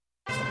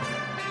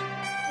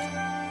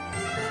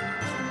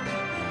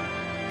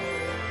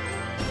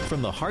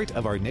From the heart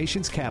of our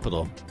nation's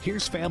capital,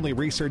 here's Family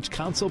Research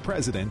Council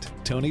President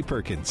Tony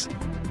Perkins.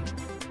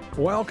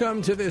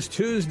 Welcome to this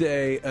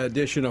Tuesday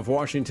edition of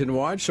Washington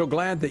Watch. So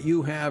glad that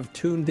you have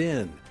tuned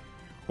in.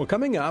 Well,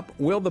 coming up,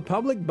 will the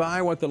public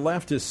buy what the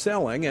left is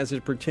selling as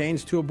it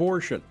pertains to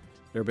abortion?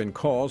 There have been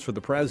calls for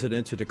the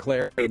president to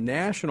declare a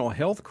national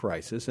health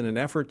crisis in an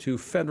effort to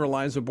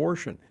federalize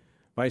abortion.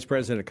 Vice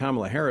President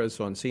Kamala Harris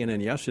on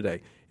CNN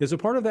yesterday is a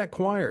part of that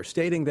choir,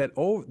 stating that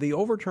the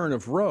overturn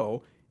of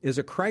Roe is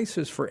a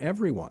crisis for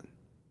everyone.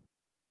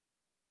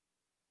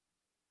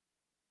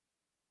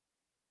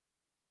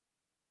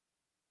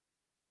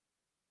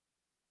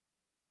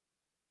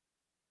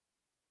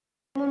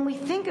 When we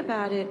think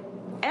about it,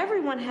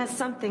 everyone has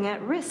something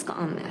at risk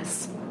on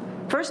this.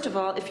 First of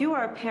all, if you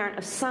are a parent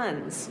of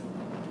sons,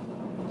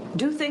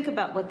 do think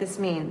about what this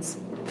means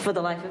for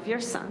the life of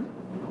your son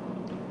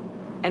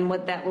and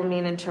what that will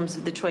mean in terms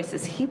of the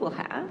choices he will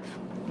have.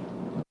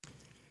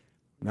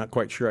 Not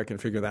quite sure I can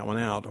figure that one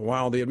out.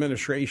 While the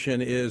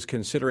administration is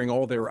considering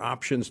all their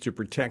options to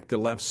protect the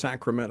left's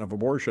sacrament of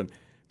abortion,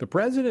 the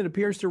president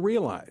appears to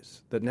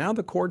realize that now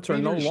the courts are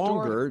no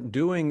longer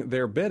doing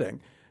their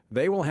bidding.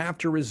 They will have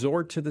to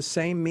resort to the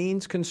same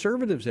means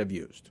conservatives have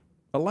used,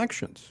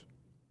 elections.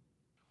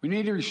 We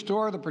need to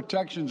restore the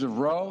protections of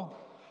Roe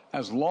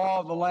as law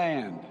of the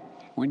land.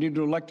 We need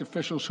to elect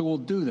officials who will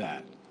do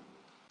that.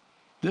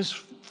 This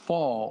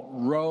fall,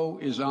 Roe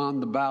is on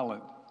the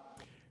ballot.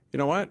 You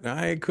know what?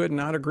 I could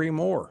not agree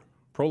more.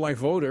 Pro-life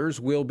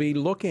voters will be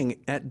looking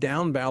at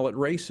down-ballot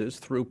races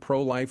through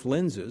pro-life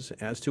lenses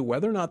as to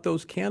whether or not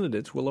those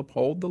candidates will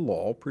uphold the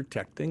law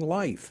protecting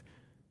life.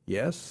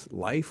 Yes,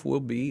 life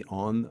will be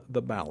on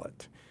the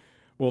ballot.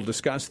 We'll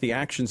discuss the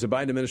actions the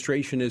Biden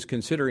administration is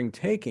considering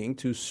taking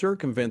to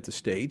circumvent the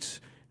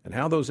states and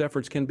how those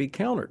efforts can be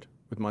countered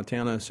with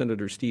Montana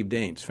Senator Steve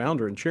Daines,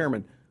 founder and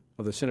chairman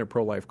of the Senate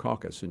Pro-Life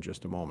Caucus, in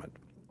just a moment.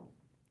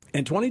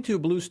 And 22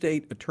 blue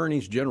state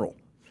attorneys general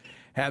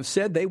have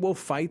said they will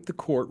fight the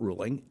court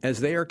ruling as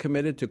they are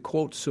committed to,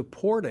 quote,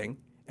 supporting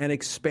and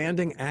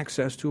expanding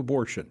access to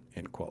abortion,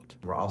 end quote.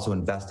 We're also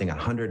investing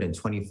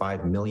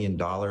 $125 million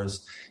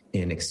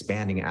in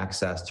expanding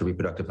access to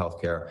reproductive health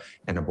care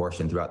and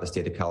abortion throughout the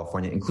state of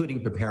California,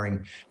 including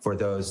preparing for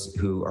those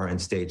who are in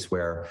states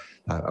where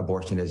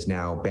abortion is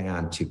now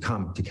banned to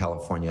come to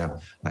California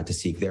to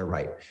seek their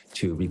right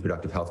to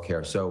reproductive health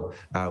care. So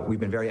we've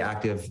been very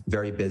active,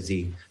 very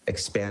busy,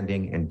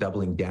 expanding and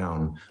doubling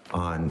down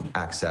on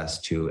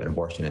access to an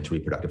abortion and to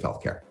reproductive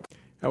health care.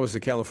 That was the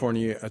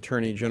California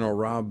Attorney General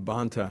Rob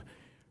Bonta.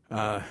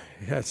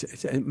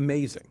 It's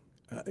amazing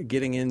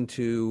getting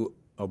into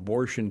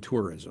abortion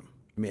tourism.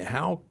 I mean,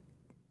 how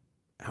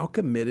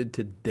committed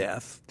to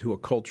death, to a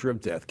culture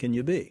of death, can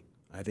you be?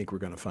 I think we're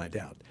going to find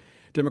out.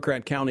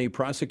 Democrat county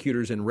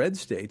prosecutors in red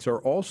states are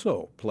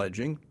also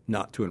pledging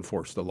not to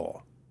enforce the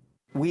law.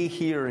 We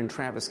here in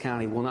Travis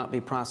County will not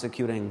be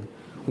prosecuting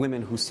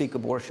women who seek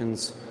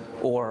abortions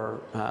or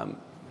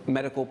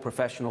medical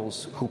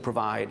professionals who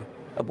provide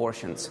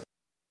abortions.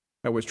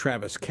 That was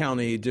Travis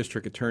County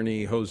District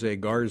Attorney Jose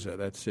Garza.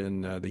 That's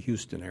in the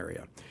Houston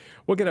area.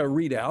 We'll get a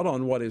readout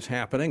on what is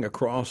happening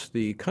across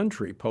the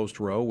country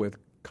post-Roe with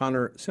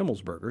Connor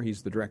Semelsberger.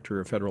 He's the Director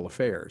of Federal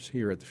Affairs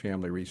here at the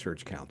Family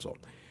Research Council.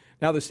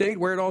 Now, the state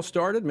where it all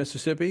started,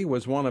 Mississippi,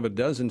 was one of a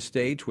dozen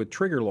states with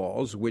trigger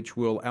laws which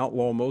will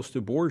outlaw most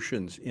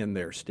abortions in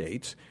their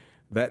states.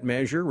 That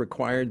measure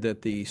required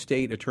that the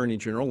state attorney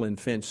general, Lynn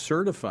Finch,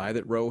 certify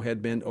that Roe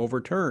had been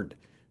overturned.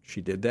 She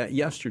did that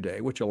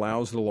yesterday, which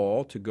allows the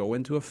law to go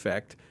into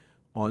effect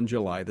on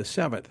July the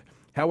 7th.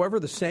 However,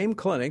 the same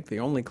clinic, the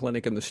only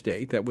clinic in the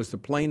state that was the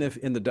plaintiff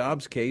in the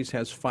Dobbs case,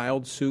 has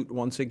filed suit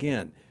once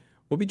again.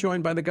 We'll be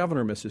joined by the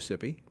governor of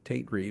Mississippi,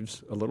 Tate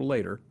Reeves, a little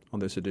later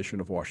on this edition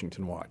of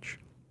Washington Watch.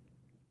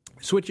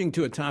 Switching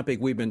to a topic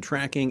we've been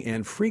tracking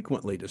and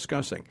frequently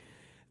discussing,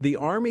 the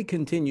Army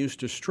continues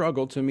to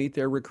struggle to meet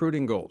their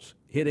recruiting goals,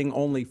 hitting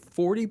only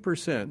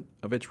 40%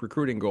 of its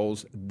recruiting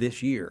goals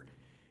this year.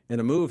 In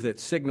a move that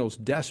signals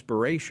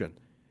desperation,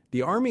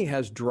 the Army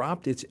has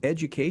dropped its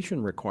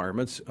education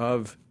requirements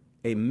of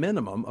a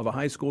minimum of a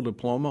high school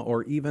diploma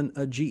or even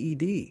a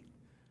GED.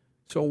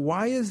 So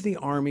why is the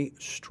Army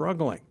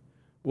struggling?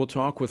 We'll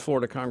talk with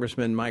Florida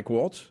Congressman Mike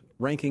Waltz,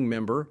 ranking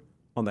member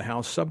on the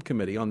House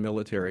Subcommittee on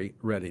Military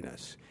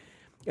Readiness.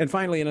 And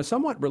finally, in a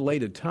somewhat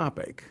related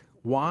topic,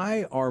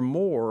 why are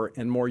more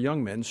and more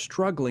young men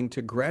struggling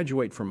to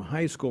graduate from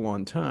high school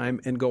on time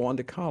and go on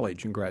to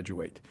college and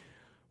graduate?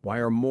 Why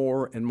are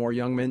more and more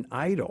young men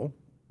idle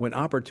when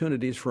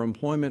opportunities for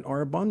employment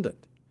are abundant?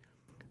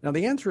 Now,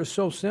 the answer is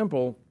so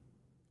simple,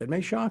 it may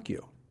shock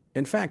you.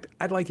 In fact,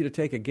 I'd like you to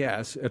take a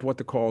guess at what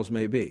the cause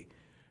may be.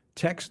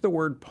 Text the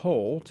word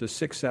poll to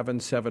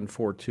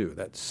 67742.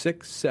 That's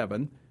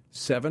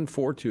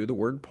 67742, the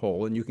word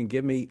poll, and you can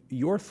give me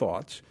your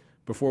thoughts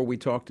before we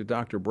talk to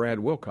Dr. Brad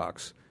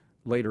Wilcox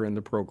later in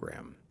the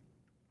program.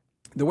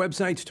 The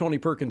website's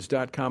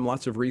TonyPerkins.com,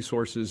 lots of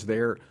resources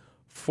there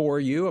for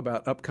you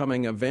about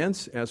upcoming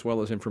events as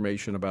well as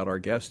information about our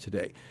guest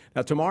today.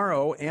 Now,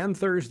 tomorrow and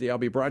Thursday, I'll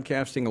be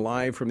broadcasting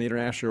live from the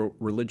International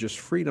Religious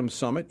Freedom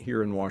Summit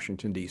here in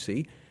Washington,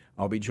 D.C.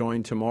 I'll be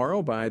joined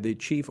tomorrow by the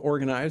chief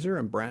organizer,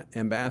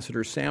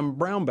 Ambassador Sam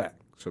Brownback.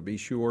 So be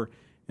sure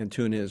and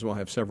tune in as we'll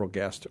have several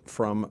guests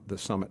from the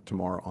summit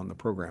tomorrow on the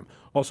program.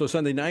 Also,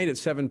 Sunday night at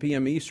 7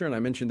 p.m. Eastern, I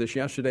mentioned this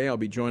yesterday, I'll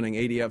be joining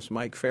ADF's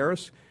Mike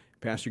Ferris,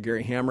 Pastor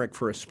Gary Hamrick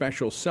for a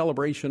special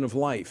celebration of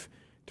life.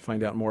 To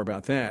find out more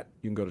about that,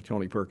 you can go to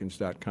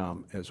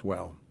TonyPerkins.com as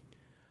well.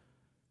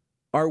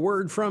 Our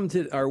word for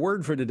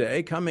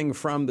today, coming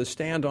from the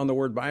Stand on the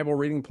Word Bible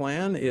reading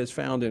plan, is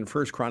found in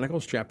 1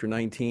 Chronicles chapter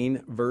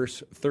 19,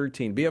 verse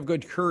 13. Be of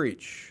good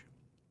courage,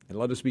 and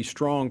let us be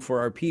strong for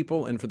our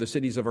people and for the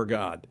cities of our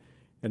God,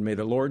 and may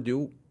the Lord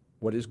do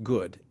what is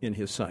good in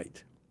his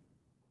sight.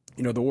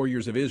 You know, the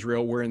warriors of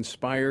Israel were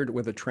inspired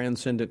with a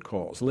transcendent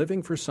cause,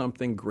 living for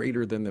something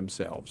greater than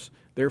themselves,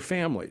 their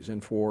families,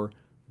 and for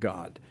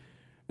God.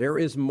 There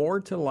is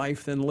more to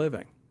life than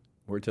living.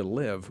 We're to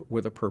live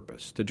with a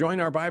purpose. To join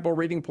our Bible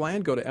reading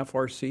plan, go to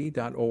frc.org/Bible.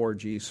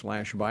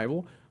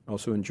 I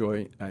also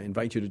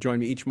invite you to join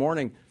me each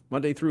morning,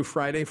 Monday through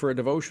Friday, for a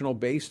devotional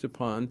based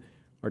upon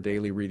our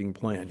daily reading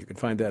plan. You can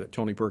find that at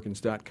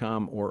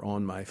TonyPerkins.com or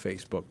on my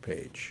Facebook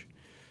page.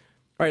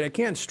 All right, I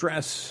can't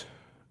stress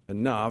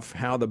enough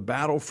how the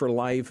battle for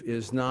life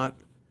is not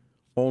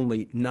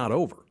only not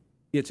over,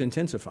 it's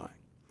intensifying,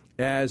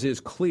 as is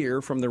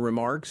clear from the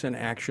remarks and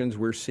actions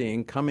we're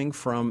seeing coming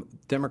from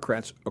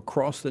Democrats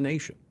across the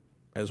nation,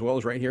 as well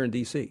as right here in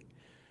D.C.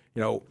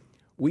 You know,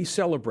 we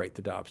celebrate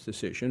the Dobbs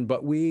decision,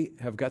 but we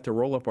have got to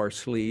roll up our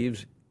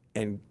sleeves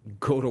and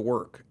go to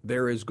work.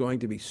 There is going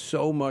to be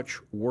so much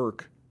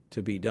work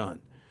to be done.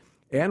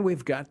 And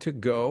we've got to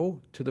go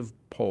to the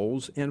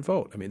polls and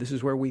vote. I mean, this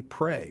is where we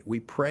pray. We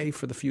pray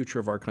for the future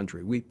of our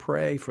country. We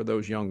pray for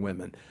those young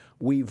women.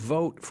 We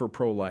vote for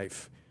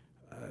pro-life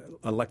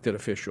elected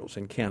officials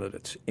and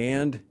candidates,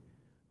 and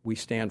we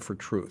stand for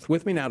truth.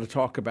 With me now to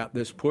talk about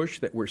this push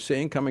that we're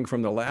seeing coming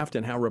from the left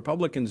and how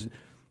Republicans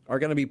are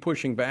going to be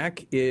pushing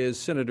back is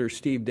Senator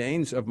Steve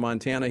Daines of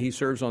Montana. He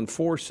serves on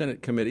 4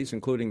 Senate committees,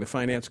 including the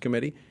Finance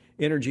Committee,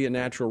 Energy and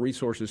Natural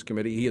Resources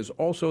Committee. He is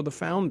also the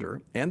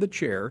founder and the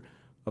chair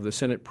of the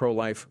Senate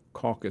Pro-Life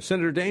Caucus.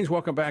 Senator Daines,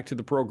 welcome back to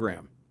the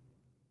program.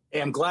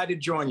 Hey, I'm glad to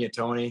join you,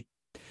 Tony.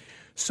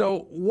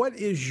 So what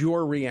is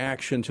your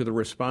reaction to the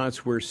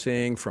response we're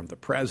seeing from the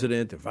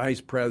president, the vice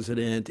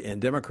president,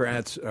 and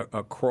Democrats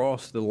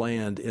across the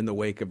land in the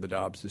wake of the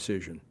Dobbs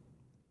decision?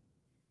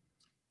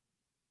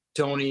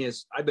 Tony,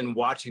 as I've been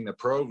watching the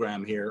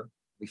program here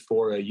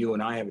before you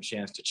and I have a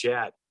chance to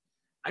chat,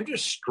 I'm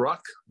just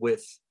struck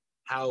with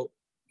how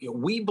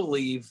we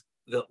believe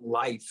that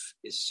life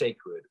is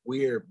sacred.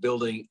 We are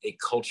building a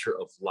culture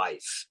of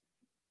life.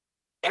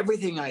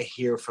 Everything I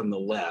hear from the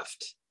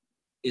left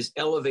is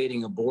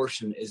elevating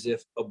abortion as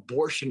if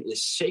abortion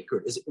is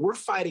sacred. We're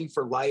fighting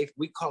for life.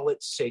 We call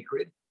it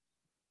sacred.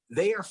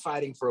 They are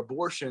fighting for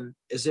abortion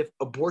as if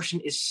abortion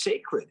is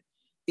sacred.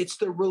 It's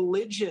the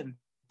religion,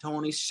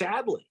 Tony,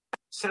 sadly,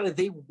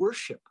 they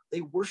worship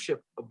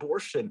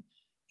abortion.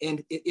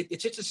 And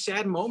it's just a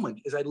sad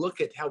moment as I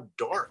look at how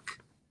dark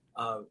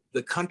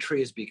the country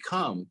has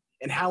become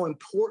and how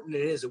important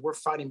it is that we're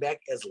fighting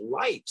back as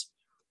light.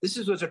 This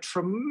was a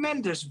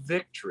tremendous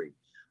victory.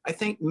 I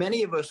think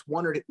many of us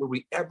wondered, will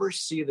we ever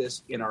see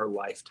this in our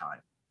lifetime?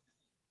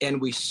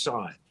 And we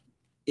saw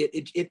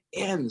it. It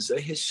ends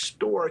a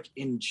historic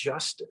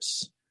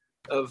injustice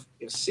of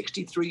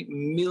 63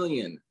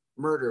 million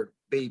murdered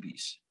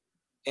babies.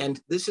 And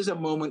this is a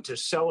moment to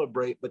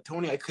celebrate. But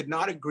Tony, I could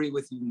not agree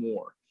with you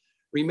more.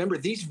 Remember,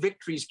 these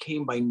victories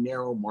came by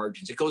narrow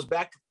margins. It goes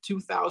back to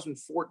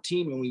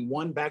 2014 when we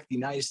won back the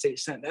United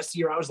States Senate. That's the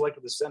year I was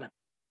elected to the Senate.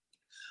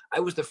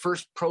 I was the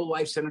first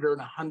pro-life senator in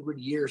 100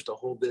 years to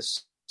hold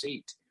this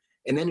seat.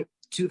 And then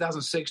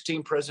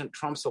 2016, President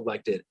Trump's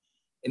elected.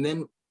 And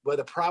then by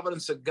the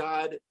providence of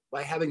God,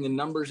 by having the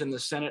numbers in the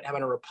Senate,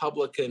 having a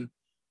Republican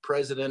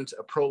president,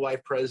 a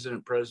pro-life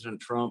president, President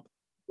Trump,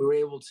 we were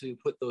able to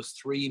put those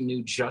 3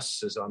 new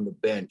justices on the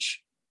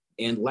bench.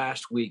 And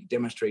last week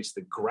demonstrates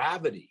the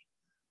gravity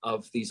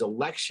of these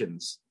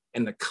elections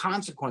and the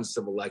consequences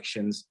of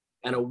elections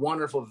and a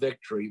wonderful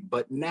victory.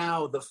 But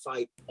now the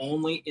fight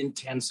only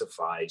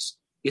intensifies.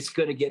 It's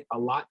going to get a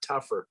lot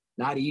tougher,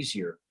 not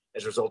easier,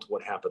 as a result of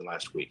what happened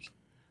last week.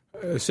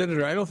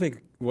 Senator, I don't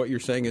think what you're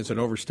saying is an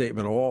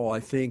overstatement at all.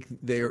 I think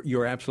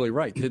you're absolutely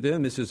right. To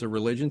them, this is a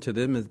religion. To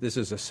them, this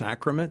is a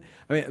sacrament.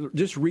 I mean,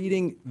 just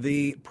reading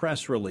the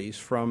press release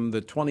from the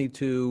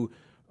 22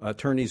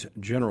 attorneys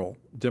general,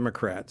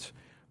 Democrats,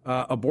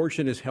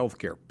 abortion is health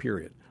care,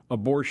 period.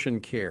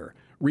 Abortion care,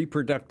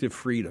 reproductive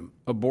freedom,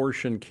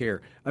 abortion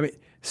care. I mean,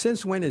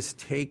 since when is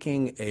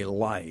taking a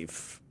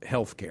life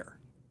health care?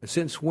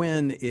 Since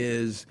when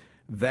is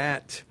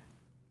that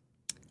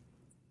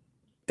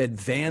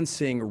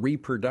advancing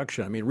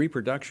reproduction? I mean,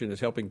 reproduction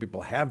is helping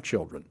people have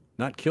children,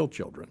 not kill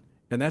children.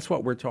 And that's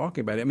what we're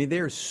talking about. I mean,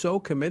 they're so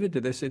committed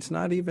to this. It's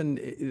not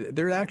even,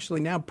 they're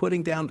actually now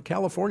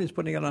California's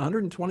putting out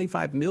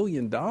 $125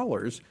 million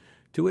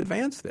to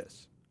advance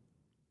this.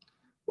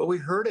 Well, we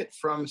heard it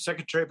from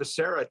Secretary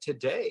Becerra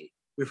today.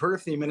 We've heard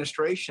it from the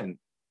administration.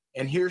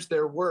 And here's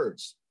their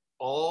words.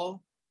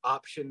 All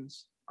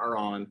options are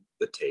on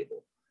the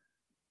table.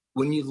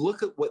 When you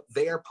look at what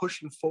they are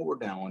pushing forward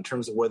now in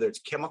terms of whether it's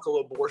chemical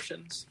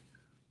abortions,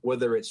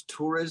 whether it's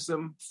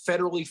tourism,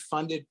 federally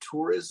funded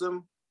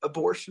tourism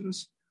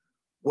abortions,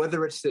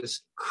 whether it's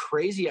this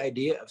crazy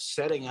idea of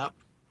setting up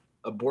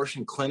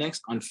abortion clinics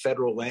on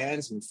federal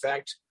lands. In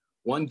fact,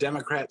 one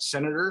Democrat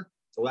senator,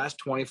 the last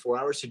 24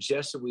 hours,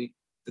 suggested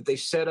that they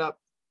set up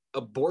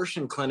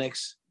abortion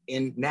clinics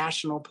in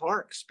national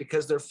parks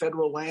because their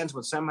federal lands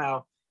would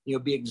somehow,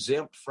 be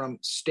exempt from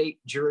state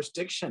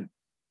jurisdiction.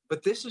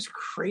 But this is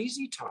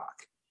crazy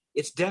talk.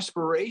 It's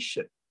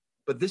desperation.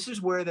 But this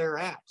is where they're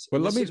at.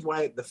 Well, this is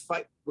why the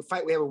fight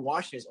we have in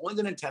Washington is only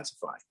going to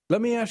intensify. Let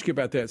me ask you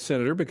about that,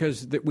 Senator,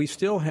 because we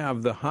still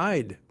have the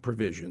Hyde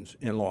provisions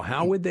in law.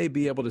 How would they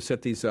be able to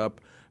set these up?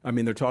 I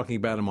mean, they're talking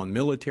about them on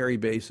military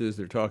bases.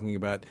 They're talking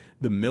about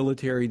the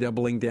military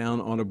doubling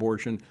down on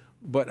abortion.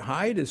 But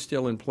Hyde is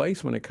still in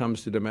place when it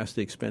comes to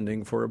domestic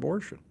spending for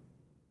abortion.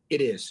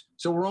 It is.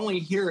 So we're only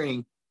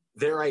hearing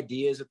their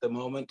ideas at the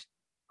moment.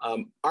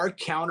 Our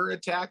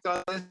counterattack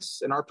on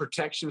this and our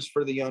protections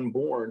for the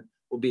unborn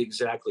will be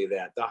exactly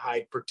that, the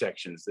Hyde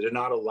protections that do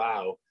not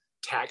allow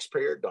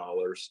taxpayer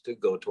dollars to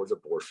go towards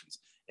abortions.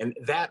 And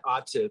that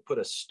ought to put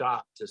a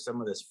stop to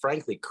some of this,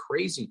 frankly,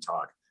 crazy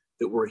talk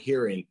that we're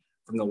hearing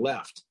from the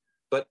left.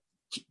 But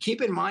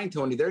keep in mind,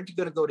 Tony, they're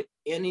going to go to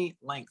any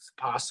length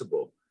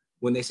possible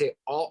when they say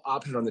all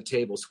options on the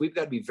table. So we've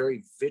got to be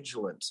very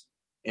vigilant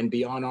and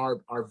be on our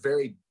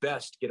very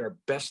best, get our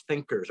best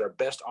thinkers, our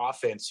best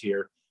offense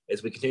here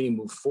as we continue to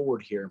move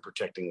forward here in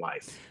protecting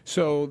life.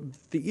 So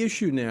the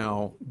issue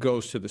now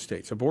goes to the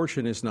states.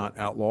 Abortion is not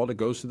outlawed. It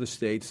goes to the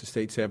states. The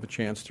states have a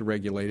chance to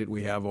regulate it.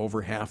 We have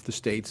over half the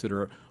states that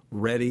are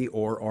ready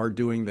or are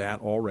doing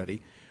that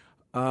already.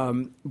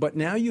 But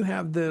now you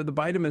have the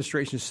Biden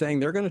administration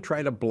saying they're going to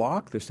try to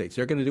block the states.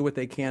 They're going to do what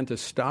they can to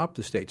stop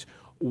the states.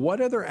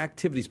 What other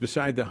activities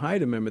beside the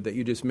Hyde Amendment that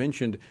you just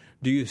mentioned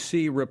do you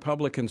see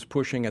Republicans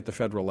pushing at the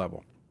federal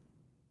level?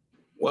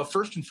 Well,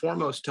 first and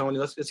foremost, Tony,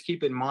 let's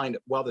keep in mind,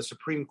 while the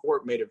Supreme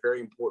Court made a very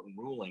important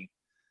ruling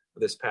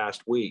this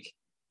past week,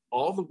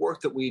 all the work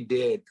that we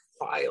did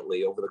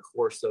quietly over the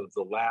course of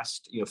the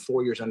last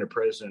 4 years under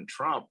President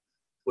Trump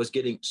was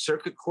getting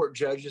circuit court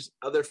judges,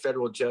 other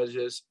federal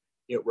judges,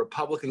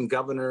 Republican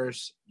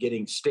governors,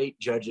 getting state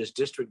judges,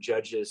 district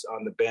judges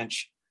on the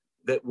bench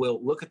that will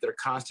look at their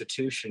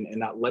constitution and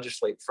not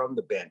legislate from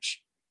the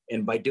bench.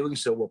 And by doing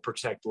so, will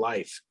protect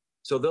life.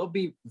 So there'll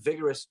be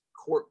vigorous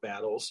court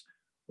battles.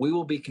 We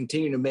will be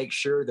continuing to make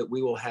sure that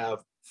we will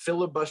have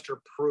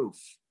filibuster-proof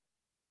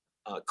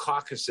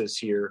caucuses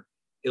here.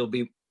 It'll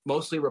be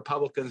mostly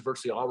Republicans,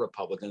 virtually all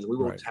Republicans. We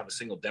won't have a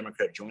single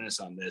Democrat join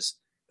us on this.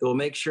 It will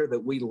make sure that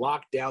we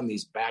lock down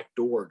these back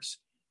doors,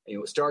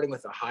 starting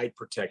with the Hyde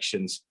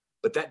protections.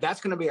 But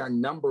that's going to be our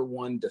number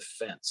one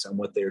defense on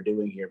what they're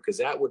doing here, because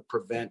that would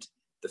prevent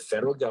the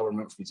federal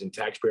government from using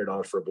taxpayer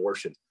dollars for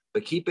abortion.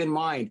 But keep in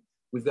mind,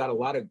 we've got a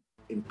lot of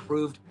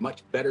improved,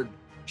 much better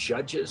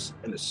judges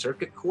in the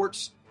circuit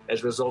courts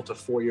as a result of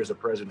 4 years of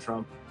President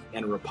Trump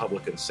and a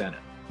Republican Senate.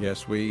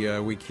 Yes,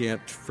 we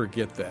can't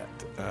forget that.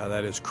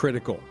 That is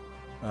critical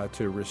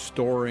to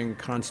restoring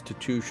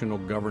constitutional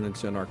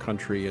governance in our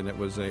country, and it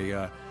was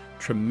a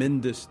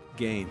tremendous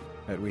gain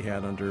that we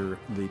had under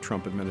the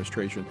Trump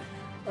administration.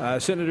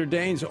 Senator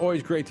Daines,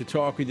 always great to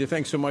talk with you.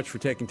 Thanks so much for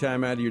taking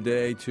time out of your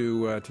day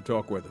to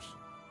talk with us.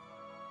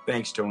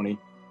 Thanks, Tony.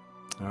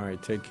 All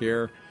right, take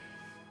care.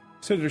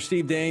 Senator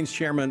Steve Daines,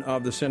 chairman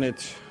of the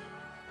Senate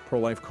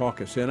Pro-Life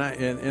Caucus,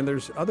 and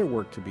there's other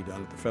work to be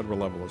done at the federal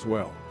level as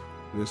well.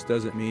 This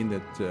doesn't mean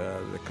that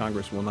the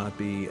Congress will not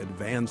be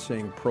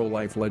advancing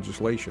pro-life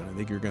legislation. I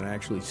think you're going to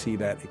actually see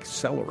that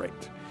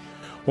accelerate.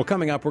 Well,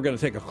 coming up, we're going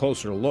to take a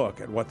closer look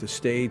at what the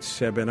states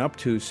have been up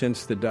to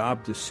since the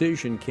Dobbs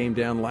decision came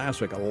down last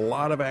week. A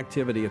lot of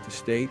activity at the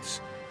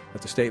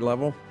state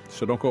level,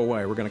 so don't go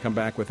away. We're going to come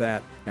back with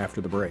that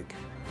after the break.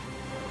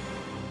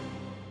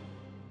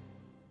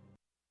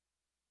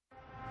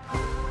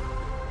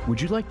 Would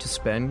you like to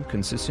spend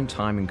consistent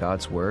time in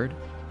God's Word?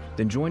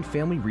 Then join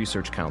Family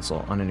Research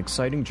Council on an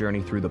exciting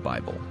journey through the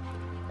Bible.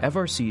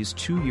 FRC's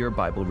 2-year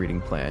Bible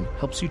reading plan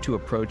helps you to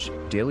approach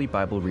daily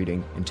Bible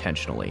reading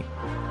intentionally.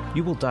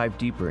 You will dive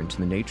deeper into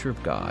the nature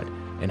of God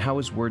and how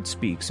His Word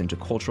speaks into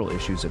cultural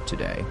issues of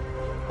today.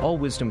 All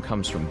wisdom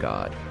comes from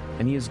God,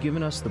 and He has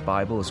given us the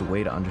Bible as a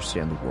way to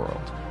understand the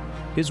world.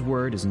 His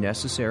Word is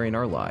necessary in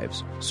our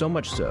lives, so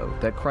much so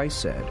that Christ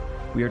said,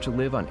 we are to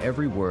live on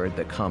every word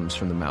that comes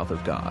from the mouth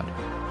of God.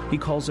 He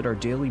calls it our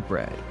daily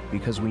bread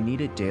because we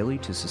need it daily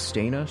to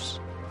sustain us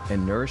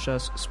and nourish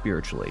us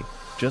spiritually,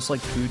 just like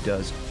food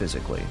does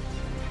physically.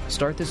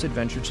 Start this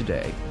adventure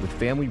today with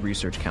Family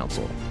Research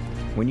Council.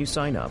 When you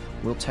sign up,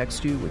 we'll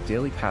text you with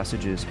daily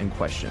passages and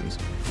questions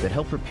that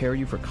help prepare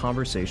you for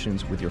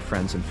conversations with your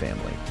friends and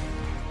family.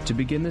 To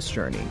begin this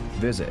journey,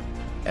 visit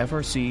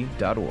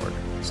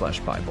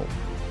frc.org/Bible.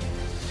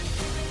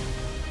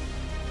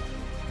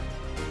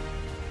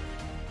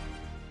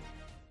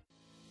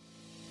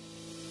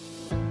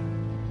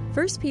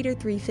 1 Peter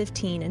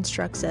 3:15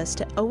 instructs us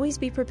to always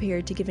be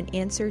prepared to give an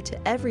answer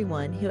to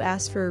everyone who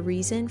asks for a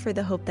reason for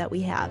the hope that we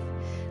have.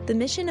 The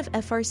mission of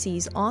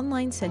FRC's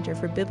online Center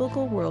for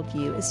Biblical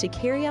Worldview is to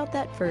carry out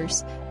that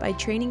verse by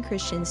training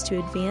Christians to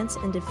advance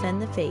and defend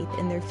the faith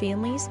in their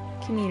families,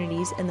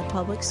 communities, and the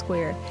public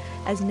square,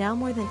 as now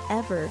more than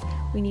ever,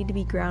 we need to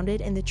be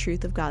grounded in the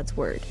truth of God's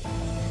Word.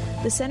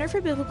 The Center for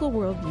Biblical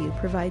Worldview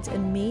provides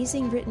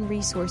amazing written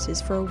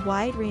resources for a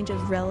wide range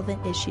of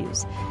relevant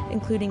issues,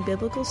 including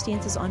biblical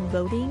stances on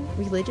voting,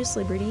 religious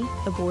liberty,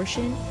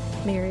 abortion,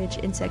 marriage,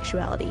 and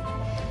sexuality.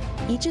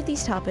 Each of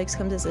these topics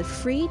comes as a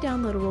free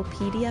downloadable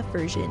PDF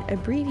version,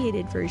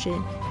 abbreviated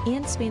version,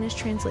 and Spanish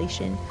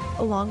translation,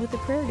 along with a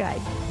prayer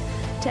guide.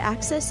 To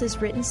access this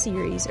written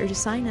series or to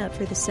sign up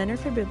for the Center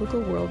for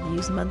Biblical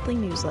Worldview's monthly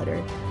newsletter,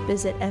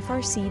 visit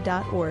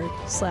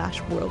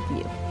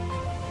frc.org/worldview.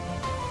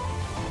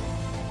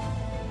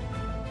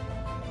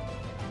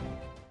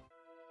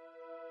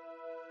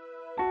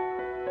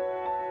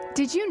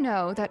 Did you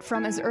know that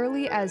from as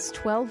early as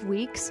 12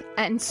 weeks,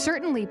 and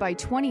certainly by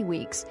 20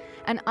 weeks,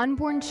 an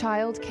unborn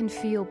child can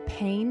feel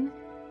pain?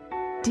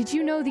 Did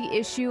you know the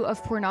issue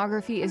of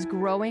pornography is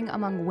growing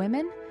among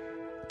women?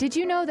 Did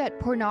you know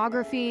that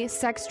pornography,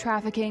 sex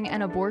trafficking,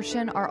 and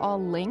abortion are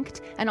all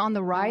linked and on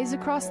the rise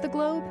across the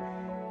globe?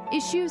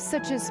 Issues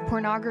such as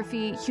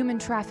pornography, human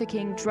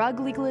trafficking,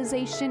 drug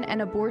legalization,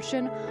 and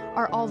abortion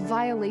are all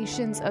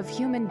violations of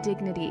human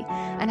dignity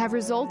and have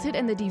resulted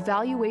in the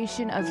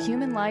devaluation of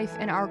human life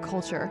in our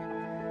culture.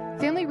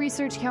 Family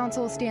Research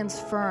Council stands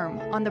firm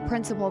on the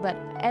principle that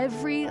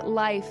every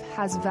life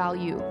has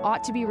value,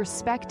 ought to be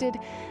respected,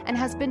 and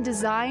has been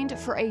designed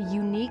for a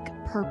unique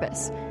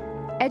purpose.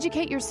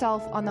 Educate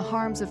yourself on the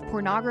harms of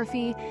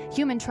pornography,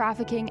 human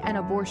trafficking, and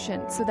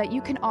abortion so that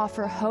you can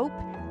offer hope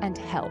and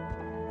help.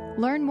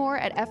 Learn more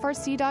at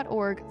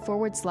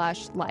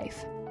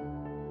frc.org/life.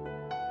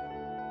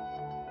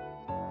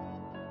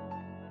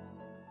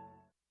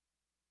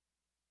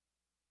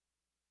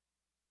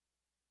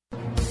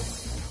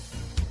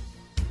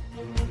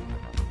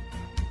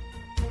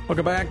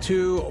 Welcome back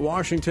to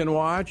Washington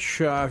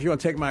Watch. If you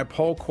want to take my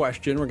poll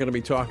question, we're going to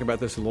be talking about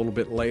this a little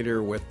bit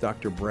later with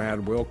Dr.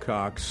 Brad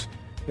Wilcox.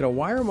 You know,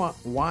 why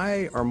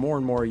are more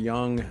and more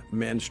young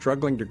men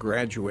struggling to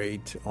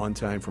graduate on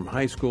time from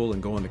high school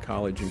and go into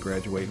college and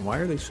graduate? And why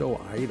are they so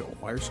idle?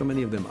 Why are so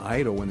many of them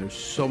idle when there's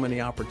so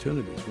many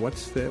opportunities?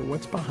 What's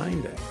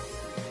behind that?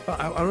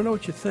 I don't know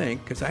what you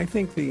think, because I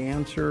think the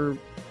answer,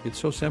 it's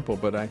so simple,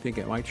 but I think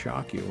it might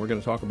shock you. We're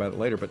going to talk about it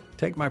later, but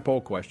take my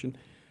poll question.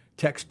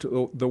 Text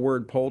the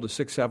word poll to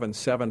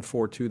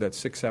 67742. That's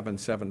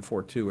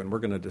 67742, and we're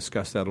going to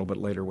discuss that a little bit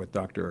later with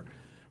Dr.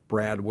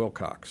 Brad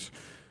Wilcox.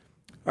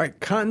 All right,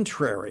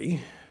 contrary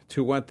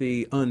to what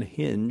the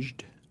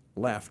unhinged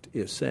left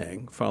is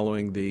saying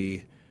following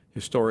the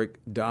historic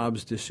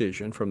Dobbs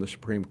decision from the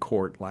Supreme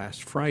Court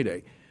last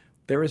Friday,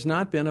 there has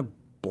not been a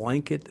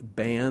blanket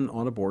ban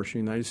on abortion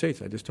in the United States.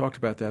 I just talked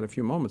about that a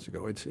few moments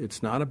ago.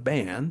 It's not a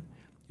ban.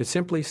 It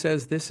simply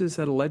says this is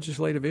a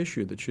legislative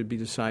issue that should be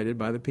decided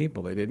by the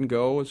people. They didn't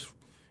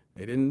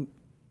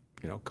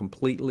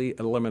completely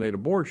eliminate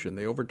abortion.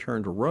 They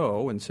overturned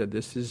Roe and said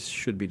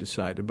should be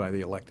decided by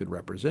the elected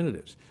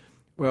representatives.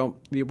 Well,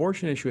 the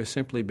abortion issue has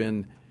simply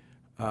been,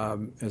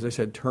 as I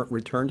said,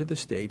 returned to the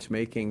states,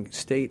 making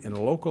state and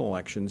local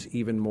elections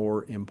even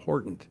more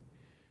important.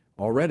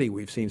 Already,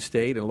 we've seen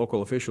state and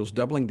local officials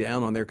doubling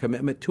down on their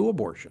commitment to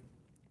abortion.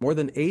 More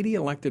than 80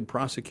 elected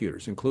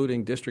prosecutors,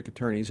 including district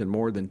attorneys in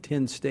more than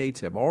 10 states,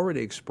 have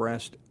already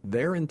expressed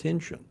their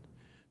intention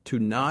to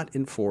not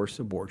enforce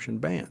abortion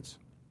bans.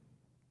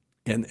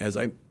 And as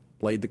I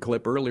played the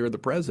clip earlier, the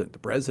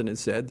president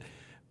said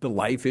the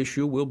life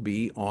issue will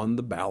be on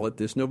the ballot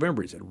this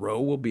November. He said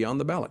Roe will be on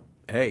the ballot.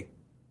 Hey,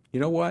 you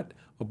know what?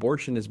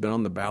 Abortion has been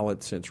on the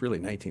ballot since really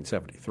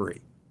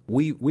 1973.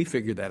 We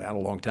figured that out a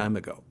long time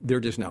ago. They're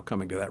just now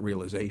coming to that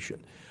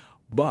realization.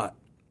 But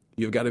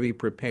you've got to be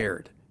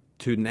prepared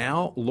to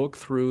now look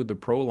through the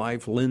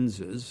pro-life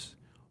lenses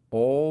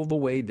all the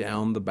way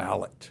down the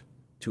ballot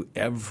to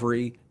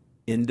every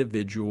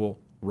individual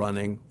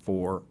running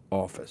for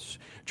office.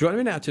 Joining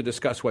me now to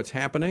discuss what's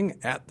happening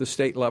at the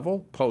state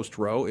level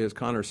post-Roe is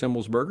Connor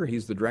Semelsberger.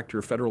 He's the Director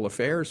of Federal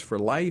Affairs for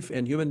Life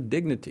and Human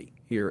Dignity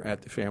here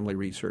at the Family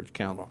Research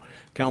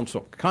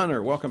Council.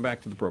 Connor, welcome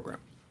back to the program.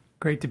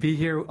 Great to be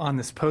here on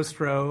this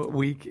post-Roe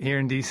week here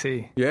in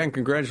D.C. Yeah, and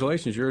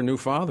congratulations. You're a new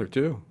father,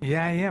 too.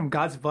 Yeah, I am.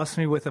 God's blessed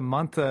me with a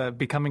month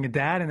becoming a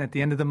dad, and at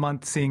the end of the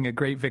month, seeing a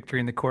great victory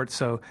in the court.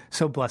 So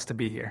blessed to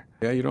be here.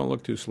 Yeah, you don't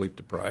look too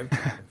sleep-deprived.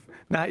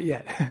 Not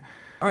yet.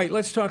 All right,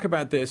 let's talk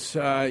about this.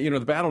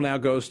 The battle now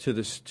goes to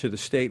the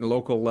state and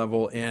local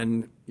level,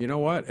 and you know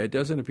what? It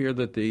doesn't appear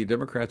that the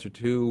Democrats are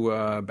too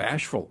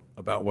bashful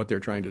about what they're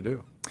trying to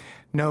do.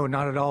 No,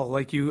 not at all.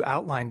 Like you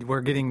outlined,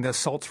 we're getting the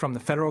assaults from the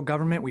federal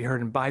government. We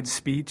heard in Biden's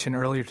speech, and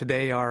earlier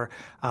today, our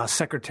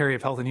Secretary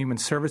of Health and Human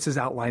Services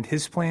outlined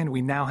his plan.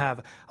 We now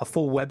have a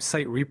full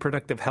website,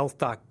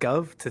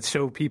 reproductivehealth.gov, to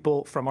show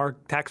people from our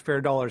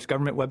taxpayer dollars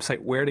government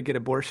website where to get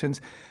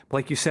abortions. But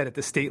like you said, at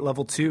the state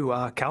level, too,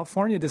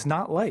 California does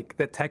not like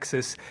that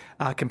Texas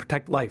can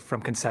protect life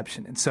from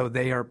conception. And so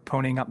they are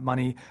ponying up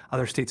money,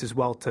 other states as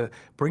well, to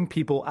bring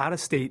people out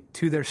of state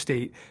to their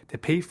state to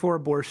pay for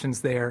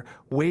abortions there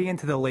way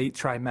into the late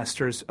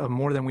trimesters,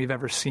 more than we've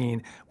ever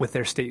seen with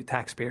their state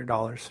taxpayer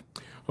dollars.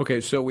 Okay,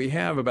 so we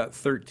have about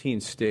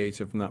 13 states,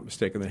 if I'm not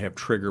mistaken, that have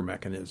trigger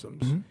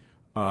mechanisms.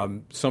 Mm-hmm.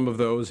 Some of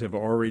those have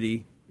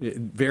already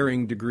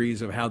varying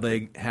degrees of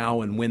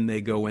how and when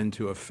they go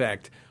into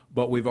effect.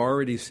 But we've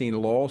already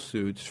seen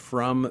lawsuits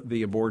from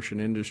the abortion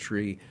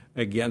industry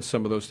against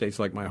some of those states,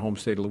 like my home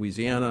state of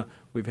Louisiana.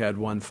 We've had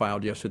one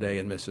filed yesterday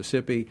in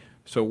Mississippi.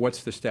 So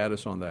what's the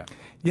status on that?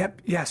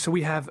 Yep. Yeah. So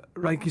we have,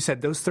 like you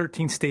said, those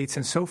 13 states.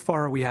 And so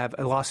far we have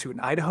a lawsuit in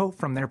Idaho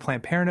from their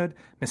Planned Parenthood,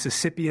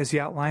 Mississippi, as you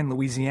outlined,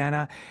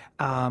 Louisiana,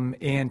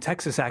 and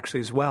Texas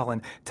actually as well.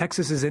 And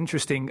Texas is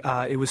interesting.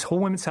 It was Whole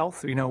Women's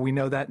Health. We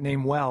know that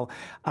name well.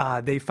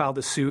 They filed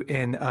a suit.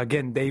 And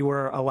again, they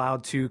were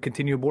allowed to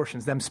continue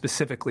abortions, them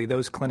specifically,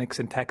 those clinics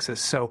in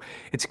Texas. So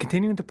it's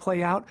continuing to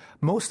play out.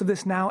 Most of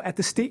this now at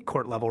the state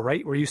court level,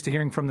 right? We're used to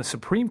hearing from the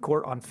Supreme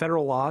Court on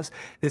federal laws.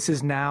 This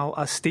is now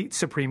a state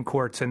Supreme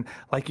Courts. And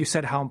like you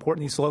said, how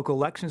important these local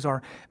elections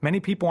are. Many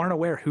people aren't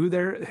aware who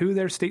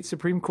their state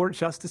Supreme Court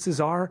justices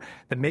are,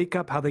 the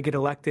makeup, how they get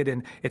elected.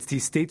 And it's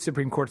these state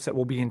Supreme Courts that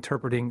will be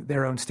interpreting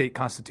their own state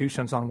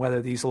constitutions on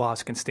whether these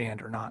laws can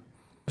stand or not.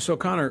 So,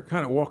 Connor,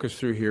 kind of walk us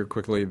through here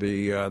quickly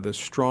the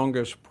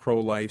strongest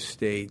pro-life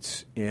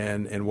states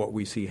and what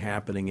we see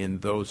happening in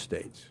those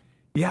states.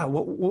 Yeah,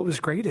 what was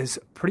great is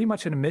pretty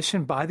much an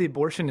admission by the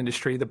abortion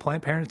industry, the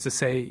Planned Parenthood, to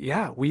say,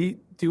 yeah, we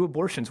do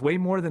abortions way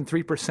more than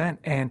 3%.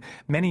 And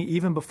many,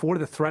 even before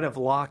the threat of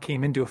law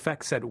came into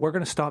effect, said, we're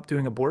going to stop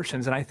doing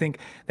abortions. And I think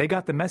they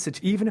got the message,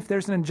 even if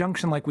there's an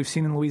injunction like we've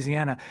seen in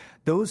Louisiana,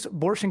 those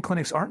abortion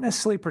clinics aren't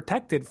necessarily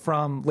protected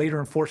from later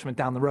enforcement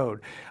down the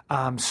road.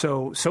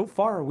 So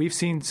far, we've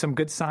seen some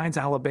good signs.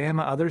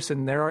 Alabama, others,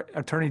 and their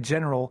attorney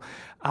general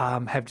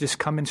have just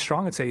come in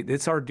strong and say,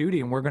 it's our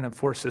duty and we're going to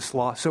enforce this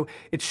law. So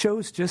it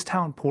shows just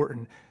how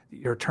important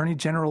your attorney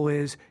general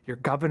is, your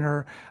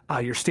governor,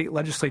 your state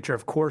legislature,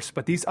 of course,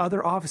 but these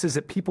other offices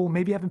that people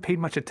maybe haven't paid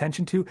much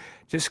attention to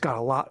just got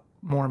a lot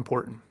more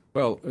important.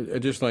 Well,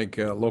 just like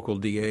local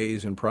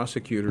DAs and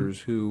prosecutors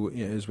who,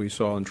 as we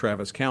saw in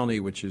Travis County,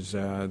 which is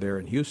there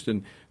in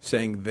Houston,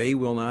 saying they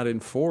will not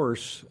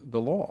enforce the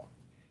law.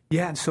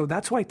 Yeah, and so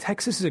that's why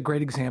Texas is a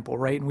great example,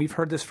 right? And we've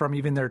heard this from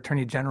even their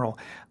attorney general,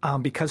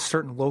 because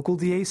certain local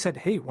DAs said,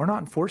 hey, we're not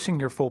enforcing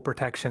your full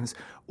protections.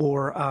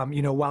 Or,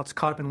 while it's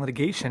caught up in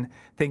litigation,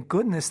 thank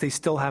goodness they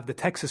still have the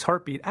Texas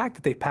Heartbeat Act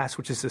that they passed,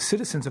 which is the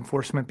citizens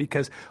enforcement,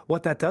 because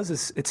what that does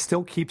is it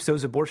still keeps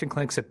those abortion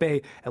clinics at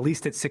bay, at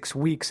least at 6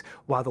 weeks,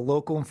 while the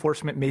local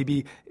enforcement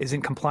maybe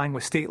isn't complying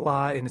with state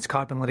law and it's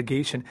caught up in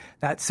litigation.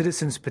 That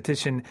citizens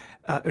petition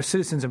or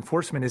citizens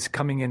enforcement is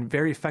coming in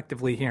very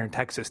effectively here in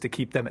Texas to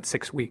keep them at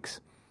 6 weeks.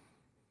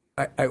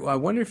 I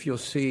wonder if you'll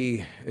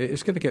see,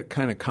 it's going to get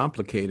kind of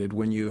complicated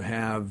when you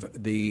have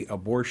the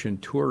abortion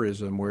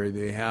tourism where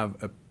they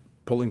have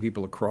pulling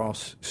people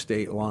across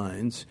state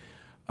lines,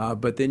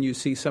 but then you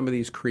see some of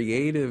these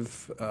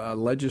creative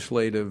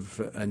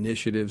legislative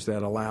initiatives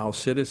that allow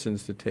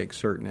citizens to take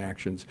certain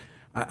actions.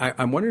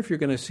 I'm wondering if you're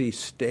going to see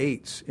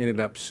states ended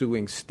up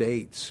suing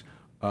states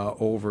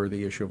over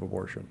the issue of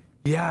abortion.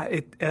 Yeah,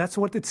 that's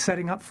what it's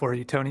setting up for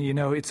you, Tony.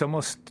 It's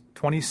almost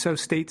 20 or so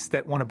states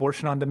that want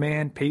abortion on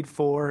demand, paid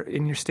for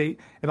in your state.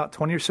 About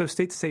 20 or so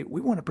states say, we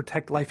want to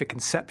protect life at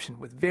conception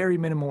with very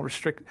minimal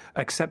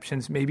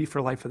exceptions, maybe for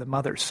life of the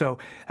mother. So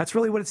that's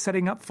really what it's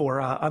setting up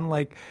for,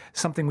 unlike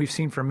something we've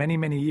seen for many,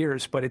 many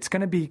years. But it's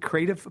going to be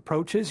creative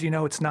approaches.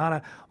 It's not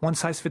a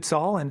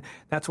one-size-fits-all, and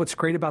that's what's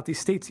great about these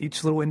states.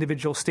 Each little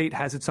individual state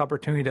has its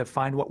opportunity to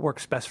find what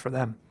works best for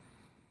them.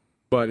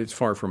 But it's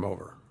far from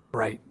over.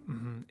 Right.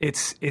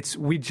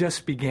 Mm-hmm. We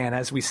just began,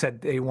 as we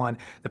said, day one.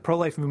 The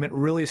pro-life movement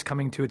really is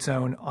coming to its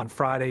own on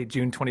Friday,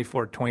 June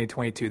 24,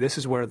 2022. This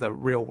is where the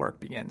real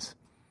work begins.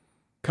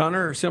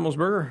 Connor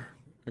Semelsberger,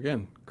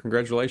 again,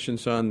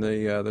 congratulations on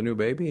the new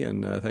baby,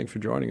 and thanks for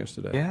joining us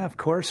today. Yeah, of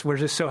course. We're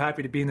just so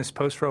happy to be in this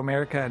post-Roe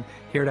America and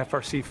here at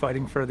FRC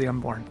fighting for the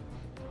unborn.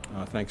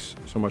 Thanks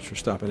so much for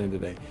stopping in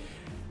today.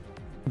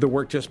 The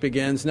work just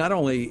begins. Not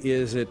only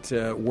is it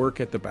work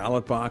at the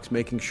ballot box,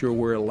 making sure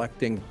we're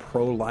electing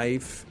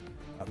pro-life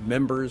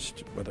members,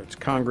 whether it's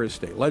Congress,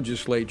 state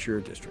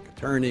legislature, district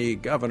attorney,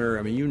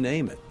 governor, you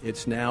name it.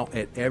 It's now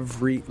at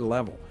every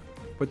level.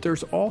 But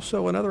there's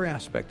also another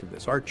aspect of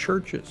this, our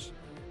churches.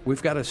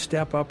 We've got to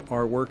step up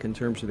our work in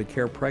terms of the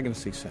care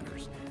pregnancy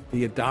centers,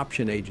 the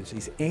adoption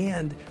agencies,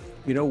 and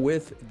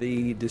with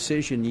the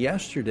decision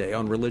yesterday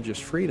on religious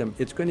freedom,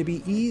 it's going to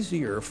be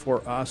easier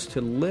for us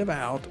to live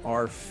out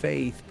our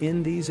faith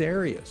in these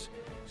areas.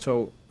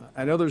 So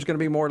I know there's going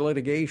to be more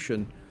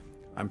litigation,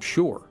 I'm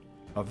sure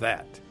of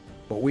that.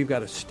 but we've got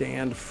to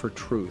stand for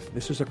truth.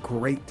 This is a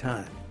great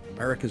time.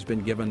 America's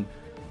been given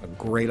a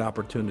great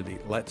opportunity.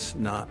 Let's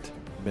not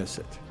miss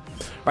it.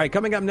 All right,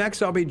 coming up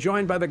next, I'll be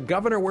joined by the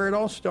governor where it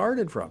all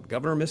started from,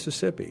 Governor of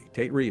Mississippi.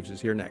 Tate Reeves is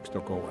here next.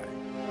 Don't go away.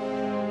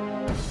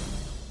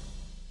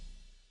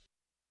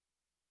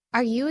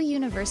 Are you a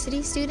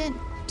university student?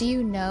 Do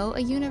you know a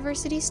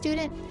university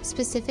student,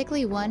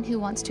 specifically one who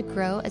wants to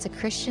grow as a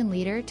Christian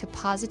leader to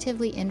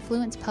positively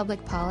influence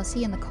public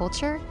policy and the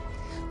culture?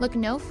 Look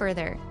no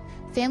further.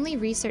 Family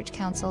Research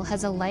Council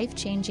has a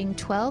life-changing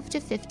 12 to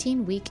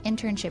 15-week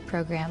internship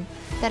program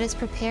that has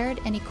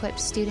prepared and equipped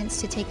students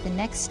to take the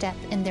next step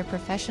in their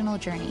professional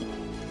journey.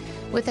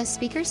 With a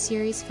speaker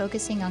series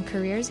focusing on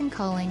careers and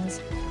callings,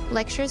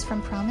 lectures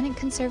from prominent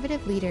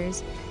conservative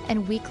leaders,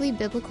 and weekly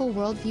biblical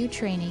worldview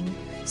training,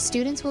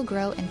 students will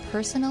grow in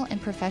personal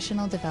and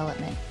professional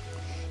development.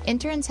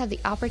 Interns have the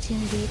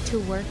opportunity to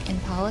work in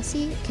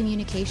policy,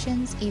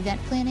 communications,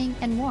 event planning,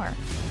 and more.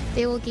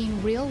 They will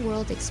gain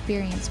real-world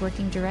experience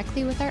working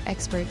directly with our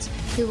experts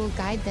who will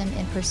guide them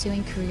in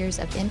pursuing careers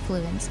of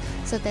influence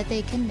so that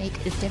they can make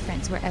a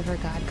difference wherever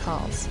God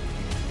calls.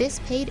 This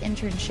paid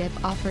internship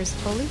offers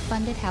fully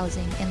funded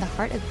housing in the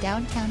heart of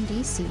downtown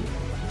D.C.,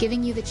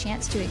 giving you the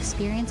chance to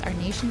experience our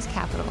nation's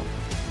capital.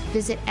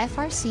 Visit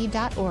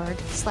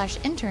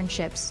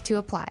frc.org/internships to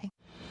apply.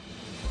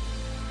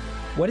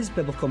 What is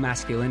biblical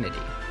masculinity?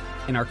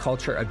 In our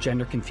culture of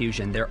gender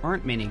confusion, there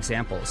aren't many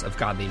examples of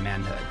godly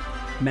manhood.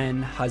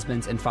 Men,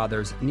 husbands, and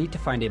fathers need to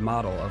find a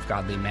model of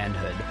godly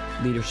manhood,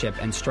 leadership,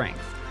 and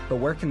strength. But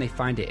where can they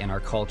find it in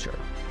our culture?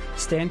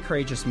 Stand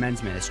Courageous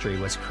Men's Ministry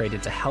was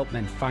created to help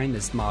men find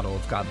this model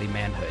of godly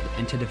manhood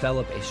and to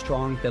develop a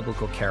strong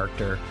biblical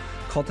character,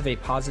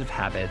 cultivate positive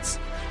habits,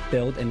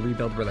 build and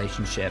rebuild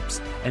relationships,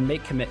 and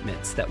make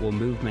commitments that will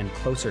move men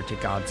closer to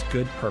God's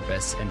good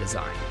purpose and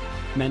design.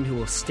 Men who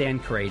will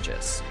stand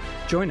courageous.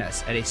 Join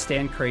us at a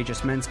Stand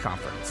Courageous Men's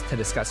Conference to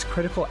discuss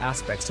critical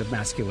aspects of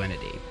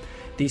masculinity.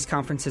 These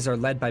conferences are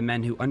led by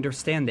men who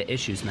understand the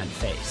issues men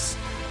face.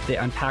 They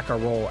unpack our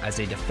role as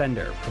a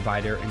defender,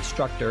 provider,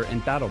 instructor,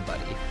 and battle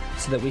buddy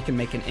so that we can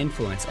make an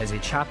influence as a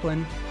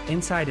chaplain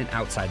inside and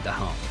outside the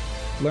home.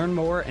 Learn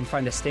more and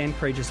find a Stand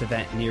Courageous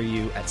event near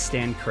you at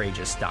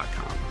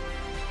standcourageous.com.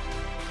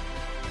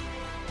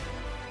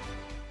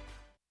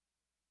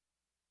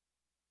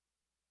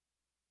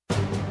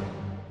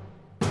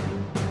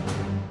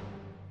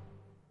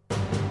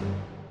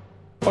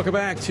 Welcome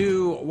back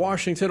to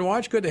Washington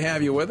Watch. Good to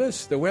have you with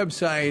us. The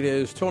website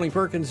is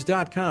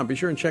TonyPerkins.com. Be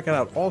sure and check it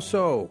out.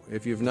 Also,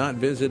 if you've not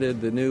visited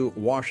the new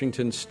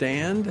Washington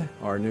Stand,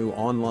 our new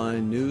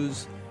online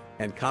news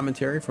and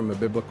commentary from a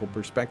biblical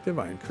perspective,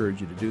 I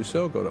encourage you to do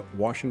so. Go to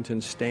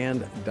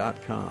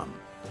WashingtonStand.com.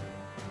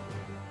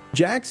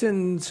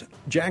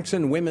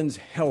 Jackson Women's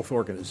Health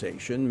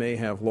Organization may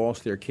have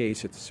lost their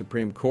case at the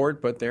Supreme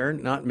Court, but they're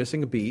not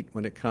missing a beat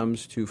when it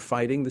comes to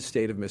fighting the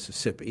state of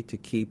Mississippi to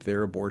keep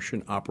their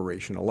abortion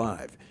operation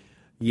alive.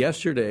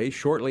 Yesterday,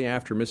 shortly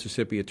after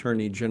Mississippi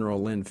Attorney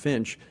General Lynn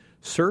Finch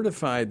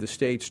certified the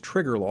state's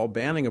trigger law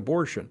banning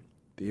abortion,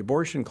 the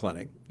abortion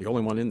clinic, the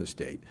only one in the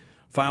state,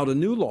 filed a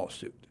new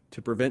lawsuit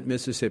to prevent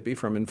Mississippi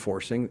from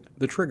enforcing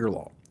the trigger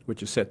law,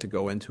 which is set to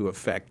go into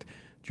effect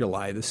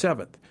July the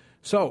 7th.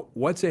 So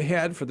what's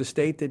ahead for the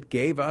state that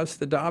gave us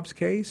the Dobbs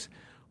case?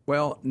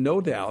 Well, no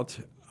doubt,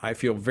 I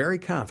feel very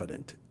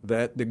confident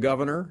that the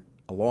governor,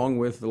 along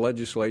with the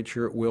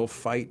legislature, will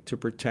fight to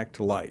protect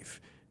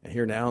life. And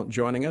here now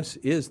joining us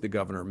is the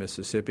governor of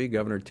Mississippi,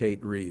 Governor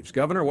Tate Reeves.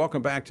 Governor,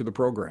 welcome back to the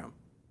program.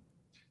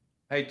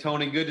 Hey,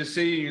 Tony, good to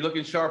see you. You're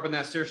looking sharp in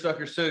that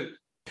seersucker suit.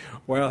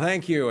 Well,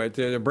 thank you at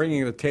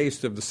bringing the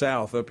taste of the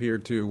South up here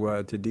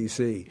to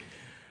D.C.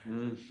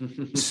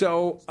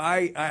 So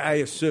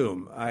I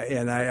assume,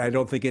 and I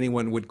don't think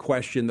anyone would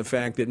question the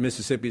fact that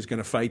Mississippi is going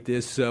to fight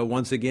this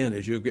once again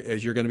as you're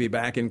going to be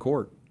back in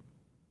court.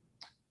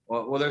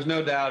 Well, there's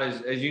no doubt.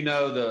 As you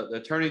know, the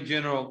Attorney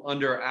General,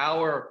 under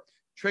our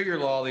trigger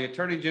law, the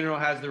Attorney General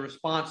has the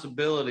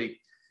responsibility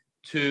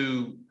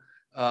to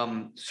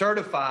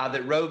certify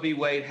that Roe v.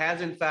 Wade has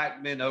in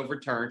fact been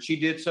overturned. She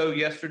did so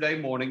yesterday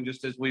morning,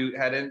 just as we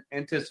had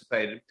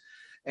anticipated.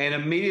 And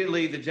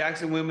immediately the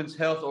Jackson Women's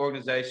Health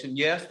Organization,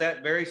 yes,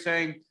 that very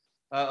same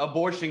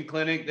abortion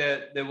clinic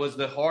that was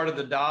the heart of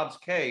the Dobbs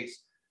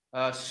case,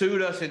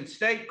 sued us in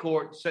state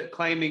court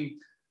claiming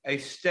a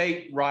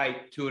state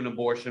right to an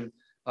abortion.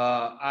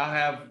 I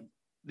have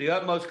the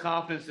utmost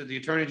confidence that the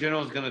Attorney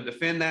General is going to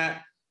defend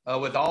that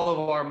with all of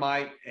our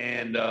might,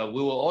 and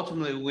we will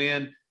ultimately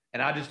win.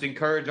 And I just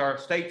encourage our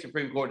state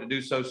Supreme Court to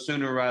do so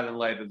sooner rather than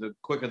later. The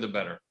quicker, the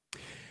better.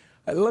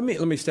 Let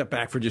me step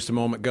back for just a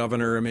moment,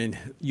 Governor. I mean,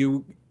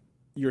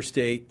 your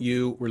state,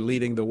 you were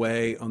leading the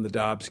way on the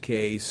Dobbs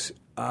case.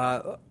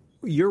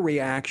 Your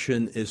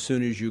reaction as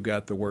soon as you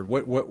got the word,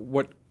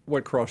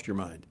 what crossed your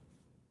mind?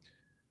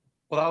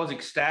 Well, I was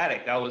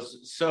ecstatic. I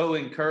was so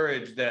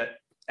encouraged that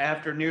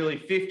after nearly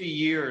 50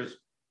 years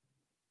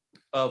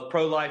of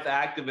pro-life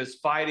activists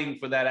fighting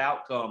for that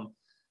outcome,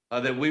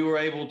 that we were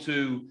able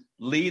to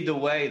lead the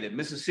way, that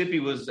Mississippi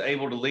was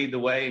able to lead the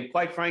way. And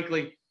quite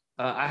frankly,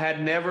 I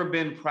had never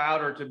been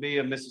prouder to be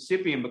a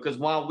Mississippian, because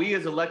while we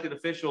as elected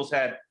officials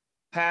had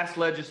passed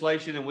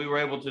legislation and we were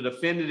able to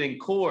defend it in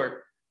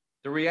court,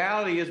 the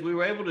reality is we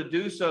were able to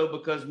do so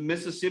because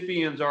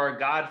Mississippians are a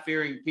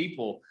God-fearing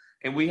people,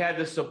 and we had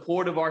the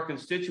support of our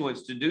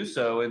constituents to do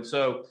so. And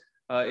so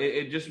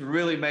it just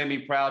really made me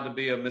proud to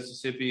be a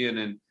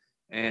Mississippian,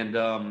 and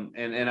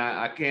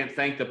I can't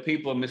thank the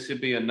people of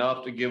Mississippi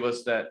enough to give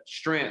us that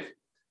strength,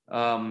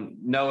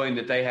 knowing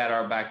that they had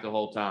our back the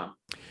whole time.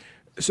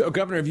 So,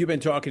 Governor, have you been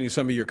talking to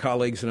some of your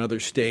colleagues in other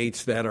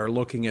states that are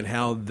looking at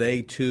how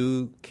they,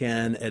 too,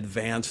 can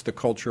advance the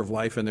culture of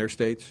life in their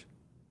states?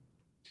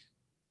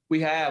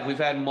 We have. We've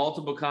had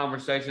multiple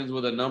conversations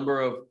with a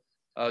number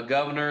of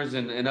governors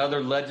and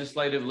other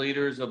legislative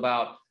leaders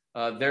about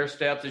their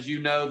steps. As you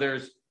know,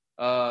 there's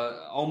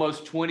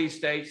almost 20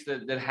 states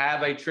that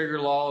have a trigger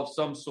law of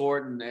some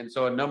sort, and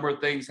so a number of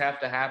things have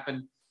to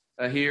happen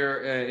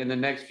here in the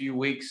next few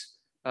weeks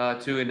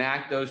to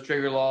enact those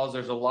trigger laws.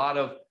 There's a lot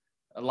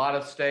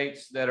of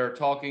states that are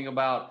talking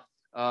about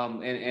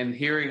and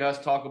hearing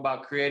us talk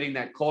about creating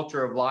that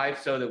culture of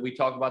life so that we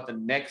talk about the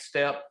next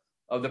step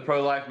of the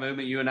pro-life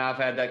movement. You and I have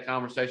had that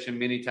conversation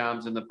many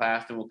times in the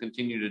past and will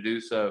continue to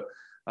do so.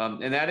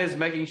 And that is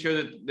making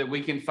sure that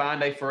we can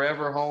find a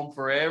forever home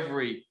for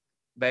every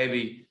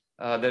baby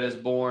that is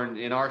born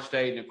in our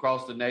state and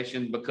across the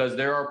nation, because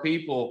there are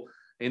people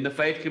in the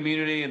faith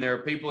community and there are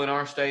people in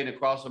our state and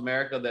across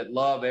America that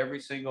love every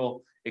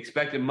single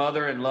expected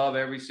mother and love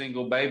every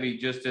single baby,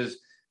 just as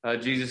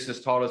Jesus has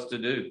taught us to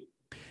do.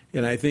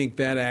 And I think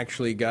that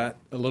actually got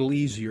a little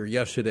easier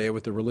yesterday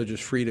with the religious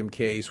freedom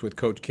case with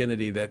Coach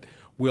Kennedy, that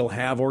we'll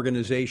have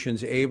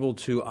organizations able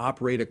to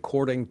operate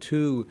according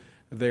to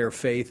their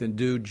faith and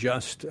do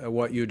just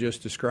what you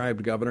just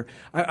described, Governor.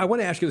 I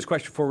want to ask you this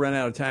question before we run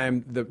out of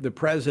time. The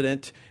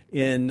president,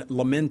 in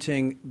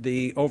lamenting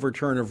the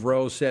overturn of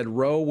Roe, said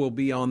Roe will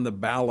be on the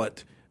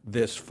ballot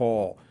this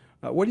fall.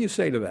 What do you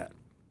say to that?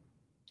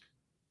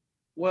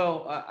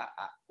 Well,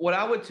 what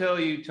I would tell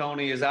you,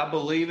 Tony, is I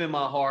believe in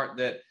my heart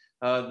that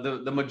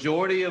the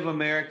majority of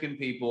American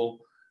people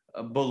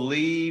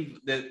believe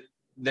that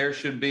there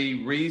should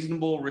be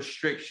reasonable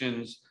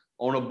restrictions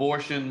on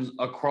abortions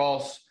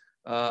across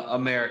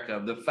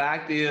America. The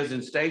fact is,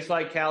 in states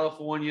like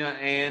California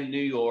and New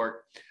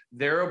York,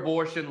 their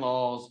abortion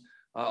laws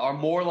are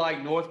more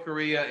like North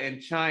Korea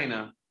and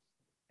China,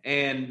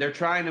 and they're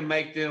trying to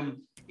make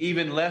them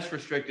even less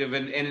restrictive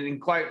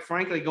and quite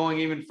frankly, going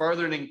even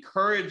further and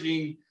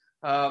encouraging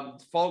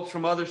folks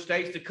from other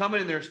states to come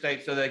in their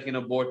states so they can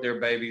abort their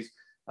babies.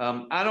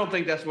 I don't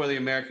think that's where the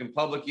American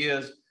public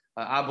is.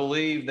 I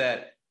believe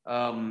that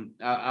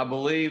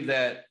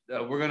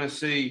we're going to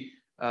see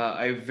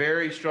a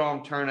very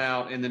strong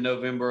turnout in the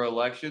November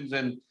elections,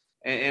 and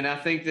I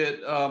think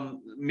that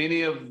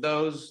many of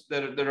those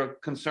that are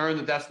concerned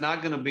that that's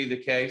not going to be the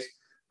case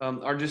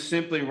are just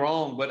simply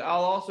wrong. But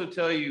I'll also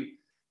tell you,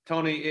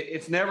 Tony,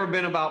 it's never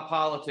been about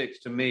politics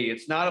to me.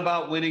 It's not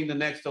about winning the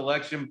next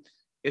election.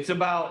 It's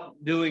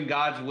about doing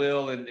God's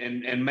will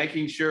and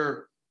making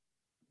sure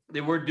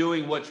that we're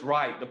doing what's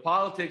right. The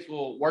politics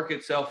will work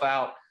itself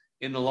out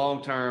in the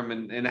long term,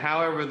 and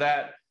however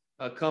that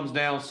comes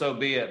down, so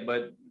be it.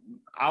 But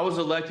I was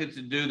elected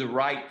to do the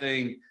right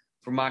thing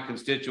for my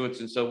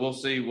constituents, and so we'll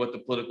see what the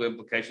political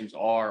implications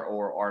are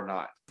or are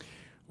not.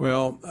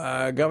 Well,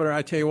 Governor,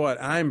 I tell you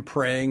what, I'm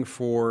praying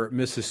for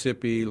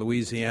Mississippi,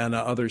 Louisiana,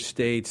 other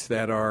states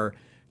that are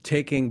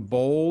taking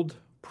bold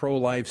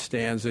pro-life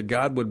stands, that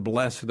God would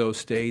bless those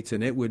states,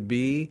 and it would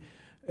be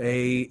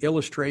a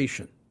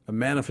illustration, a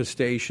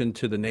manifestation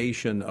to the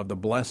nation of the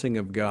blessing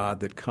of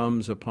God that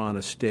comes upon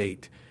a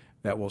state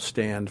that will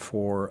stand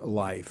for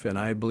life. And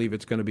I believe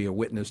it's going to be a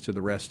witness to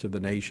the rest of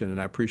the nation,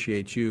 and I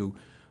appreciate you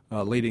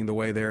leading the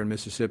way there in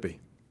Mississippi.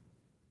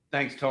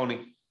 Thanks,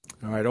 Tony.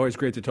 All right, always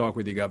great to talk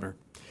with you, Governor.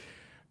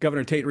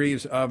 Governor Tate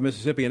Reeves of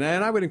Mississippi, and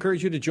I would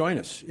encourage you to join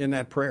us in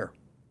that prayer.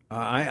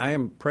 I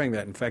am praying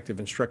that. In fact, I've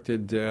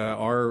instructed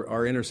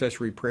our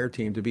intercessory prayer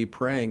team to be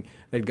praying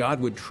that God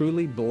would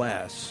truly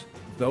bless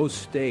those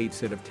states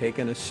that have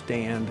taken a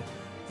stand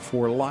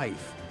for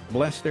life.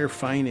 Bless their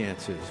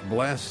finances.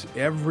 Bless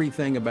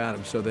everything about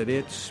them so that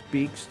it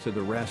speaks to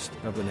the rest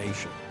of the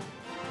nation.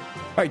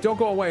 All right, don't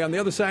go away. On the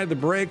other side of the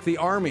break, the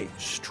Army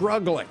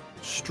struggling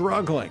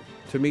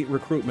to meet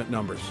recruitment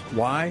numbers.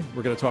 Why?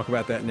 We're going to talk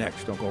about that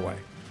next. Don't go away.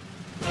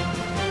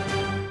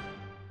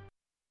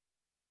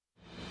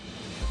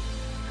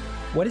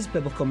 What is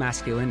biblical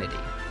masculinity?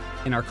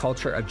 In our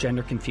culture of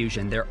gender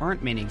confusion, there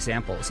aren't many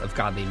examples of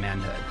godly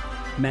manhood.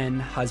 Men,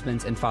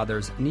 husbands, and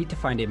fathers need to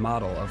find a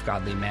model of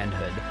godly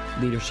manhood,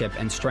 leadership,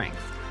 and strength.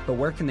 But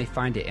where can they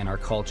find it in our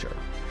culture?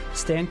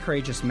 Stand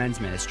Courageous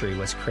Men's Ministry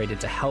was created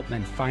to help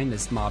men find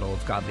this model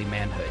of godly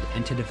manhood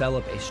and to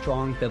develop a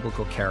strong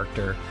biblical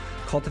character,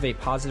 cultivate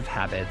positive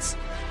habits,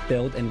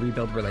 build and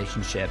rebuild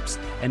relationships,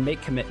 and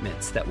make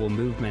commitments that will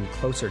move men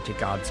closer to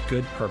God's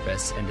good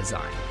purpose and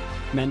design.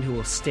 Men who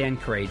will stand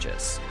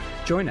courageous.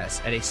 Join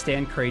us at a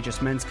Stand Courageous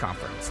Men's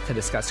Conference to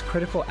discuss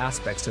critical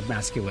aspects of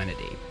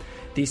masculinity.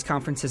 These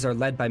conferences are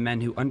led by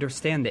men who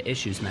understand the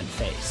issues men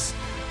face.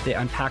 They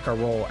unpack our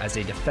role as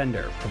a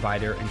defender,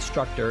 provider,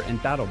 instructor,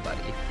 and battle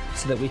buddy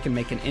so that we can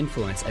make an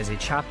influence as a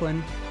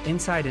chaplain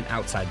inside and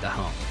outside the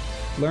home.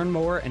 Learn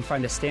more and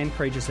find a Stand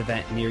Courageous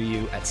event near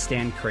you at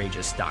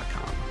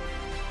standcourageous.com.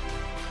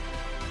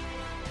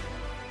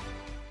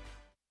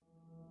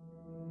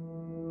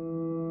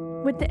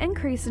 With the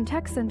increase in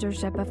tech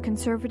censorship of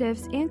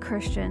conservatives and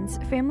Christians,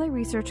 Family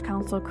Research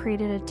Council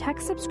created a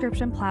tech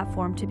subscription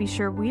platform to be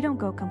sure we don't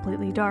go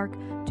completely dark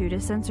due to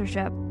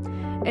censorship.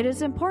 It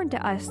is important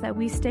to us that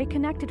we stay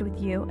connected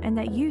with you and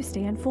that you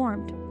stay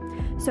informed.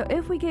 So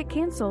if we get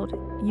canceled,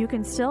 you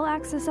can still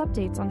access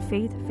updates on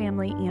faith,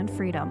 family, and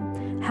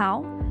freedom.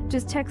 How?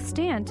 Just text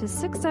STAND to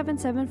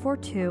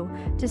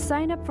 67742 to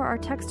sign up for our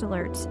text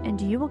alerts, and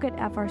you will get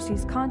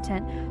FRC's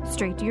content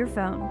straight to your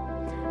phone.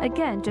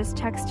 Again, just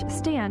text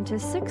STAND to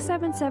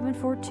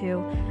 67742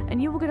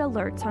 and you will get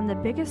alerts on the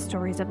biggest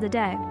stories of the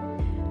day.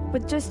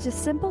 With just a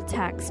simple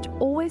text,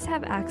 always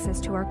have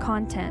access to our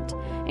content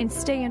and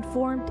stay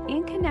informed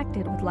and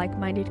connected with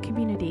like-minded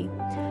community.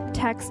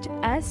 Text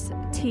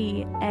STAND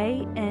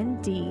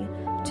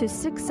to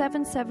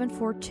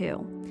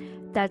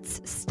 67742.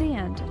 That's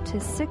STAND to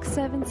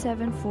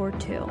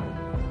 67742.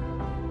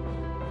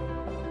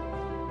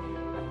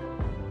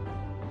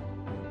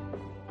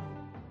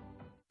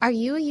 Are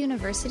you a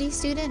university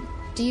student?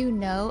 Do you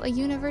know a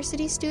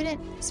university student,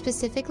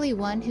 specifically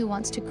one who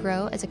wants to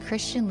grow as a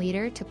Christian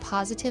leader to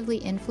positively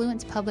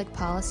influence public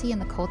policy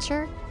and the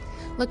culture?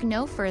 Look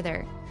no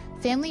further.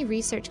 Family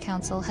Research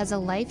Council has a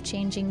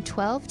life-changing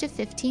 12 to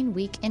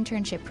 15-week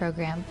internship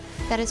program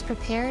that has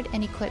prepared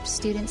and equipped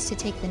students to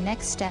take the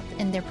next step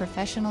in their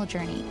professional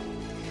journey.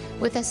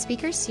 With a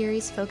speaker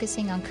series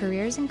focusing on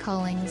careers and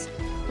callings,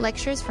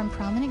 lectures from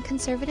prominent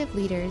conservative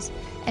leaders,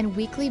 and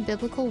weekly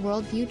biblical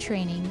worldview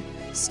training,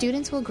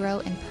 students will grow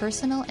in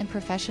personal and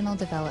professional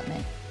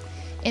development.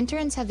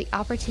 Interns have the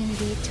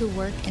opportunity to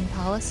work in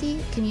policy,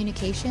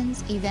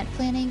 communications, event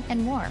planning,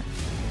 and more.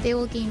 They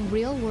will gain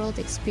real-world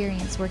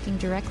experience working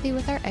directly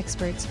with our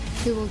experts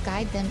who will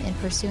guide them in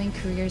pursuing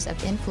careers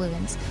of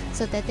influence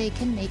so that they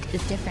can make a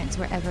difference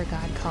wherever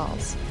God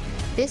calls.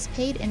 This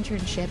paid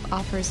internship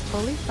offers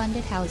fully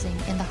funded housing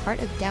in the heart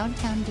of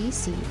downtown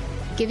D.C.,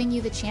 giving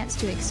you the chance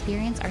to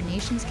experience our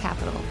nation's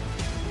capital.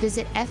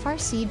 Visit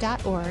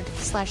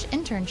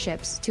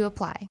frc.org/internships to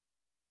apply.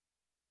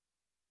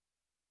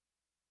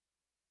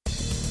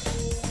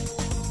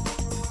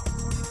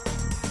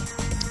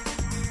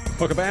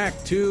 Welcome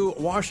back to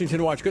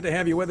Washington Watch. Good to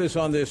have you with us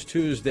on this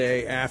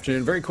Tuesday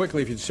afternoon. Very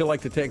quickly, if you'd still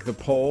like to take the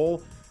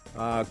poll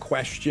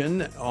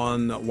question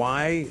on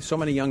why so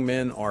many young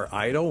men are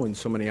idle and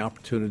so many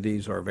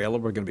opportunities are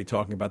available. We're going to be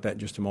talking about that in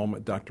just a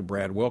moment. Dr.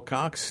 Brad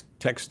Wilcox.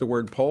 Text the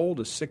word poll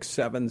to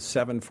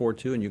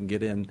 67742 and you can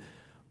get in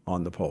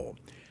on the poll.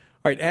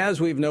 All right, as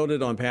we've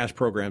noted on past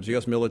programs, the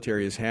U.S.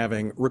 military is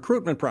having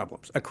recruitment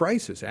problems, a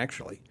crisis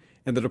actually,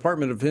 and the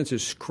Department of Defense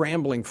is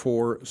scrambling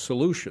for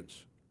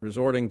solutions,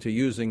 resorting to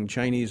using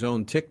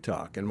Chinese-owned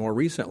TikTok, and more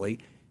recently,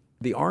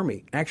 the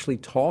Army actually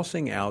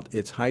tossing out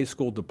its high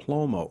school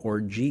diploma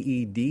or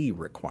GED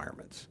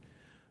requirements.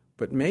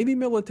 But maybe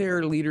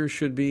military leaders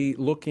should be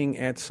looking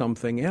at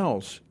something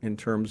else in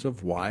terms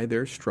of why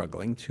they're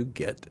struggling to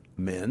get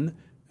men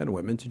and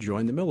women to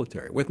join the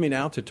military. With me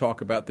now to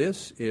talk about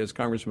this is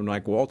Congressman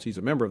Mike Waltz. He's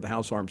a member of the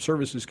House Armed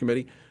Services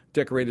Committee,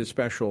 decorated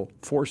Special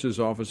Forces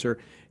officer.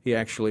 He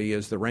actually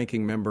is the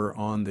ranking member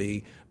on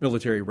the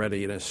Military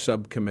Readiness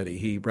Subcommittee.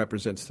 He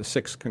represents the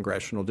 6th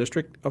Congressional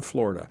District of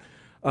Florida.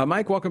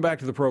 Mike, welcome back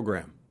to the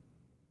program.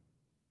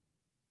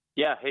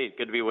 Yeah, hey,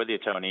 good to be with you,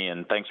 Tony,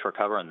 and thanks for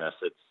covering this.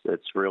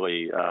 It's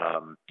really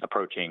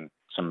approaching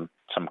some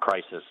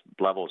crisis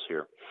levels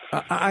here.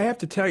 I have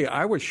to tell you,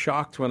 I was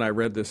shocked when I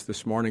read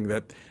this morning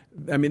that,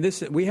 I mean,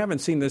 we haven't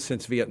seen this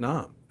since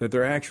Vietnam, that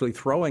they're actually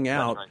throwing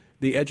out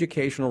the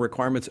educational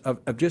requirements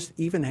of just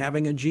even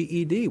having a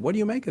GED. What do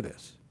you make of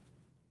this?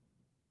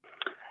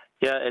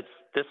 Yeah,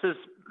 this has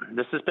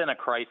been a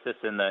crisis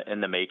in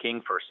the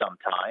making for some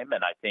time,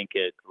 and I think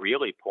it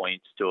really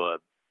points to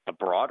a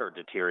broader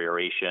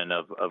deterioration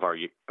of our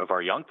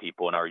young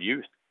people and our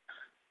youth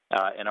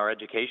in our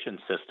education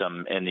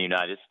system in the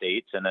United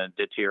States, and a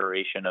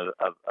deterioration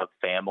of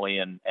family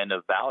and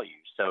of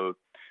values. So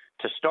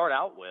to start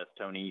out with,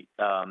 Tony,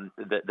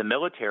 the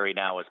military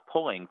now is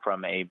pulling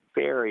from a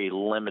very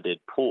limited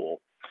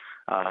pool.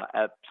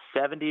 At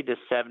 70 to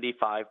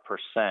 75%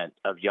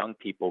 of young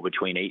people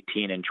between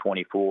 18 and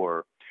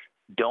 24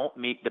 don't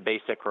meet the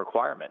basic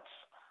requirements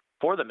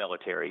for the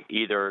military.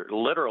 Either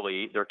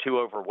literally they're too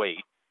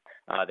overweight,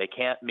 they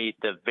can't meet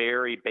the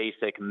very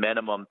basic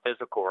minimum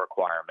physical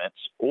requirements,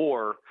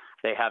 or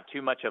they have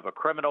too much of a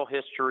criminal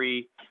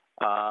history,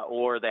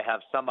 or they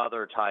have some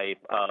other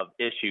type of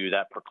issue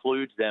that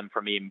precludes them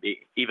from even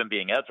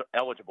being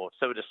eligible.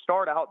 So to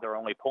start out, they're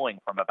only pulling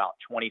from about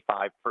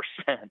 25%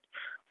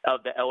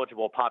 of the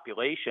eligible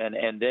population.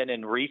 And then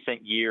in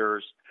recent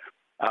years,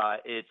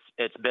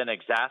 it's been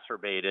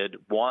exacerbated,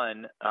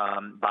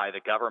 by the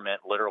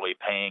government literally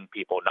paying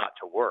people not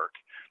to work.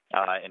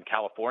 in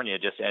California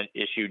just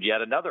issued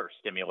yet another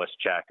stimulus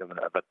check of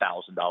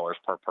 $1,000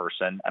 per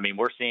person. I mean,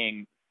 we're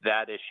seeing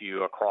that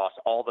issue across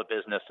all the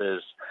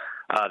businesses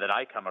that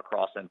I come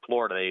across in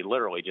Florida. They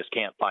literally just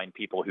can't find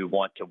people who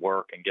want to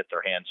work and get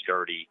their hands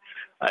dirty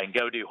and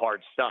go do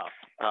hard stuff.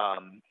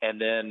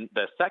 And then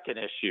the second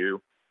issue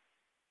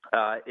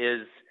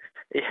is,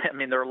 I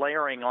mean, they're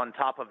layering on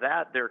top of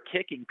that, they're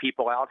kicking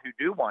people out who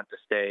do want to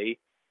stay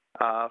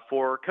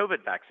for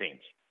COVID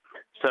vaccines.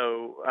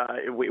 So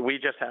we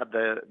just had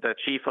the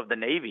chief of the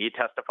Navy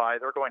testify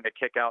they're going to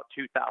kick out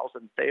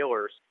 2,000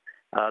 sailors,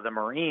 the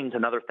Marines,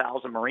 another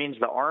 1,000 Marines,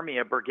 the Army,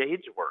 a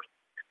brigade's worth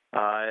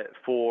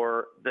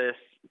for this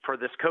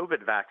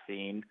COVID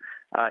vaccine.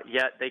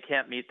 Yet they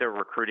can't meet their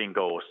recruiting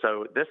goals.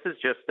 So this is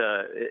just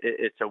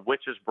it's a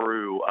witch's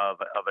brew of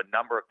a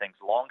number of things: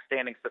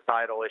 longstanding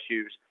societal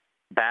issues,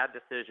 bad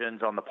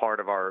decisions on the part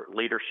of our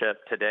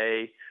leadership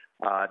today.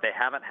 They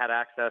haven't had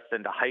access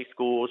into high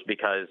schools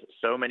because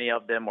so many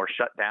of them were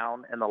shut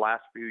down in the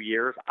last few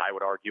years, I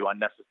would argue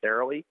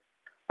unnecessarily.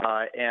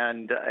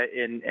 And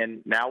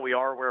now we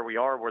are where we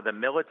are, where the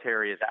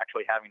military is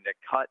actually having to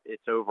cut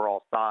its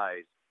overall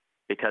size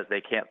because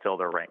they can't fill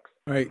their ranks.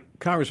 All right,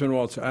 Congressman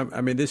Waltz,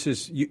 I mean, this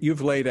is,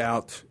 you've laid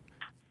out,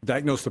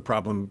 diagnosed the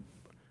problem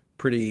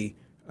pretty,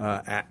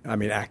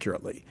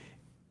 accurately.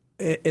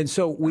 And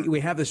so we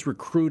have this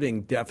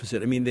recruiting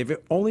deficit. I mean,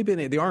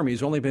 the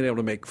Army's only been able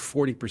to make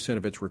 40%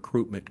 of its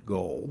recruitment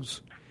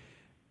goals.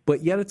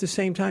 But yet at the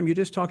same time, you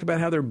just talked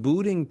about how they're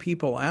booting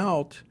people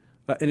out,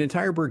 an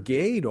entire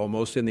brigade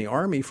almost in the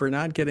Army for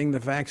not getting the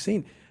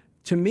vaccine.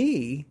 To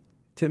me,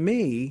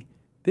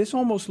 this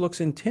almost looks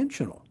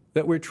intentional,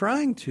 that we're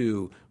trying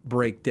to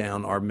break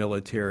down our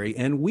military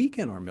and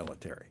weaken our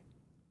military.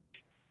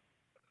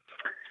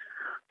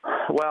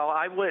 Well,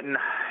 I wouldn't,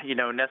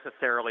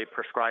 necessarily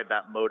prescribe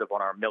that motive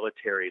on our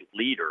military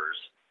leaders,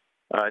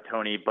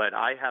 Tony, but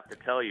I have to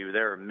tell you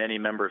there are many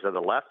members of the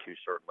left who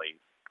certainly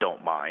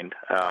don't mind.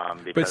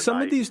 But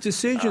some of these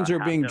decisions are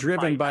being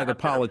driven by the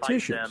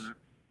politicians.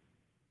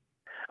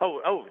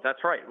 Oh,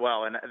 that's right.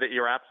 Well, and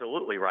you're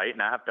absolutely right.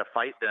 And I have to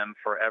fight them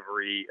for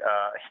every,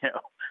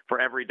 for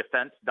every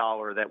defense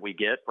dollar that we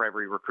get, for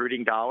every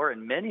recruiting dollar.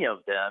 And many of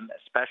them,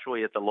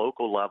 especially at the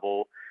local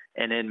level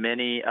and in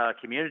many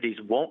communities,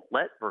 won't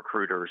let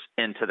recruiters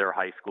into their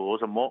high schools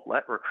and won't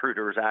let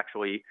recruiters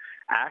actually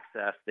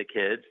access the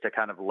kids to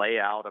kind of lay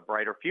out a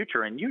brighter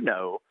future. And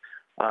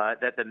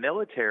that the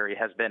military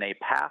has been a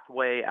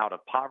pathway out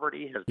of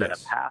poverty, has been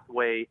a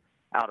pathway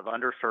out of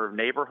underserved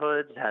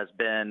neighborhoods, has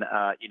been,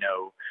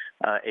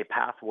 a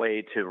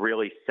pathway to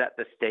really set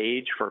the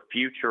stage for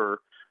future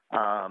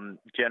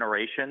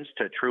generations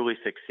to truly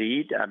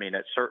succeed. I mean,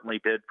 it certainly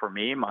did for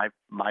me.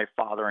 My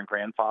father and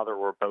grandfather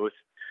were both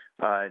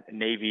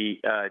Navy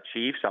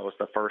chiefs. I was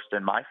the first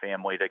in my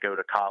family to go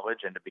to college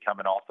and to become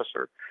an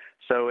officer.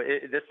 So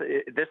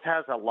this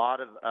has a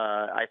lot of,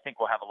 I think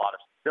will have a lot of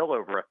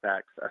spillover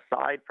effects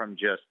aside from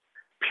just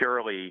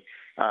purely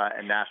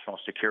a national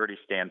security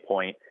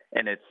standpoint.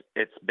 And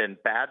it's been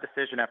bad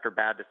decision after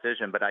bad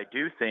decision, but I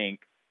do think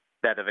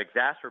that have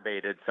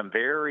exacerbated some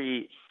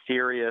very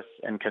serious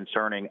and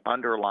concerning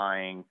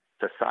underlying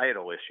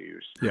societal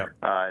issues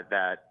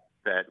that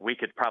we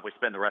could probably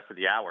spend the rest of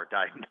the hour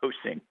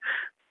diagnosing.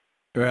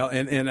 Well,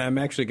 and I'm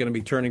actually going to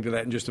be turning to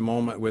that in just a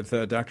moment with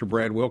Dr.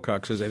 Brad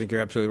Wilcox, as I think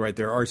you're absolutely right.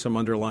 There are some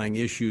underlying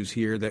issues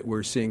here that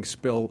we're seeing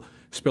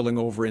spilling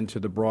over into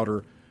the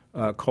broader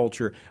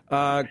culture.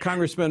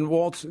 Congressman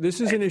Waltz,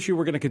 this is an issue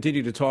we're going to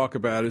continue to talk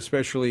about,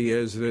 especially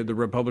as the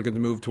Republicans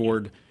move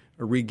toward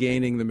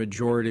regaining the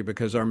majority,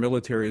 because our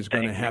military is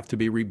going to have to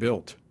be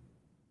rebuilt.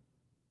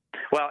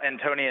 Well,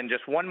 and Tony, and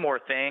just one more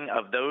thing,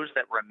 of those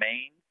that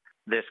remain,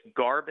 this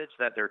garbage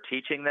that they're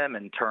teaching them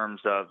in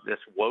terms of this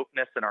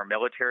wokeness in our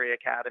military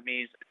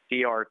academies,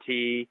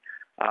 CRT,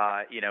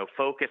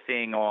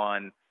 focusing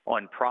on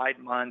Pride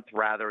Month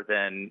rather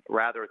than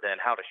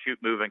how to shoot,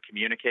 move, and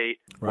communicate.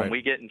 Right. When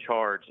we get in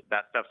charge,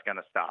 that stuff's going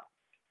to stop.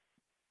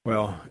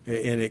 Well,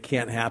 and it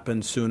can't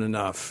happen soon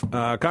enough.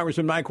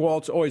 Congressman Mike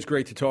Waltz, always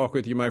great to talk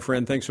with you, my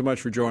friend. Thanks so much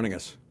for joining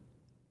us.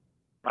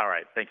 All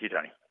right. Thank you,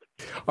 Tony.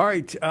 All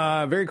right.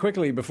 Very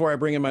quickly, before I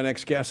bring in my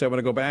next guest, I want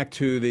to go back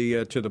to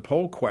the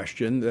poll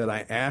question that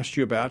I asked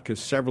you about, because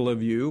several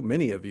of you,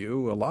 many of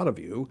you, a lot of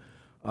you,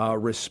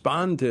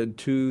 responded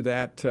to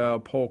that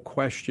poll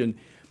question.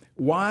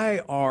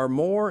 Why are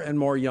more and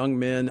more young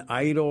men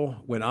idle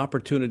when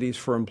opportunities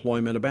for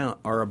employment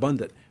are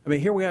abundant? I mean,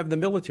 here we have the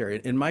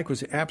military, and Mike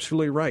was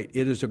absolutely right.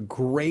 It is a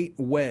great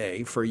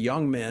way for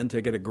young men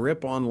to get a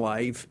grip on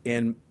life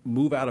and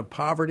move out of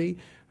poverty,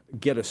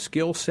 get a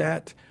skill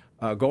set,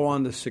 go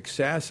on to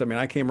success. I mean,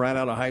 I came right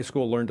out of high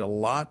school, learned a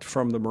lot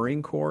from the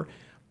Marine Corps,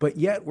 but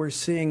yet we're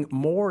seeing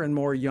more and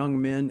more young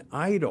men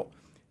idle.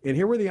 And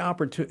here were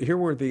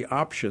the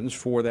options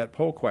for that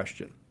poll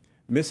question: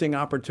 missing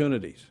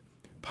opportunities,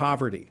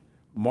 poverty,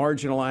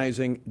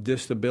 marginalizing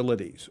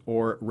disabilities,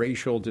 or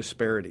racial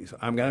disparities.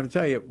 I'm going to have to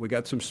tell you, we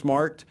got some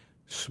smart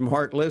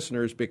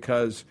listeners,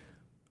 because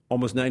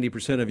almost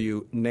 90% of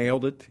you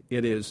nailed it.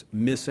 It is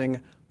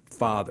missing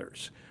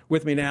fathers.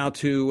 With me now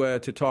to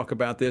talk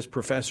about this,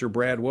 Professor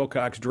Brad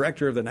Wilcox,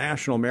 Director of the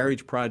National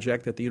Marriage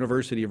Project at the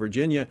University of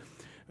Virginia,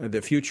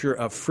 the Future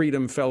of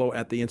Freedom Fellow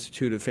at the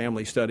Institute of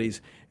Family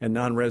Studies, and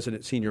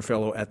non-resident Senior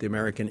Fellow at the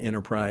American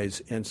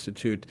Enterprise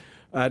Institute.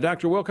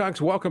 Dr.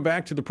 Wilcox, welcome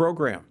back to the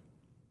program.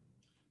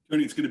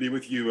 Tony, it's good to be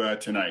with you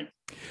tonight.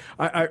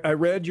 I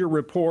read your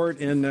report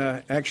and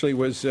actually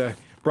was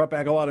brought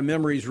back a lot of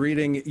memories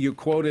reading. You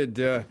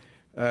quoted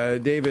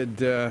David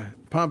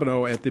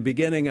Pompano at the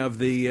beginning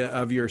of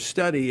your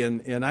study,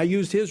 and I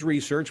used his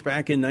research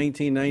back in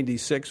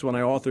 1996 when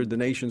I authored the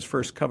nation's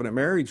first covenant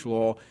marriage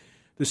law.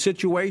 The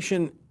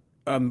situation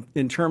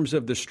in terms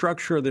of the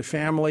structure of the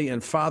family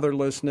and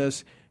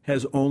fatherlessness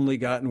has only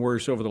gotten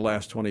worse over the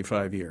last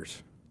 25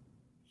 years.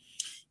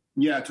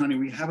 Yeah, Tony,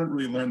 we haven't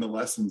really learned the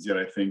lessons yet.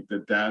 I think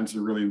that dads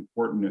are really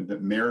important and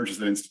that marriage is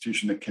an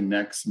institution that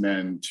connects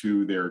men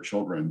to their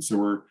children.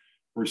 So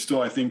we're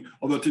still, I think,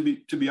 although to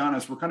be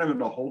honest, we're kind of in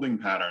a holding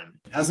pattern.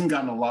 It hasn't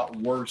gotten a lot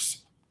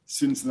worse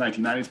since the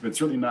 1990s, but it's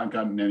certainly not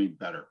gotten any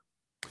better.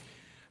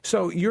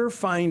 So your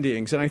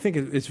findings, and I think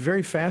it's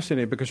very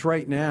fascinating because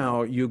right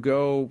now you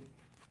go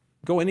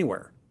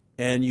anywhere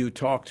and you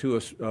talk to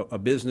a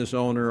business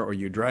owner or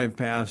you drive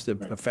past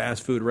a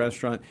fast food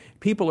restaurant,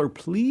 people are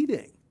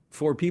pleading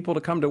for people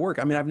to come to work.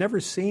 I mean, I've never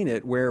seen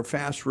it where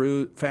fast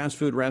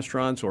food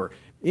restaurants or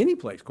any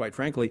place, quite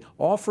frankly,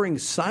 offering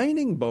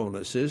signing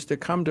bonuses to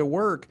come to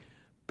work,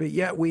 but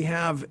yet we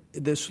have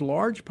this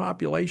large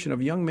population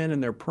of young men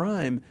in their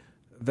prime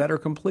that are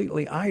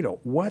completely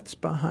idle. What's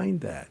behind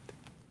that?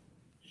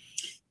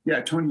 Yeah,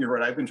 Tony, you're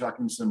right. I've been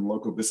talking to some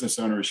local business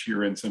owners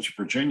here in Central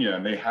Virginia,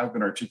 and they have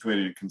been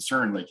articulating a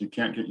concern, like you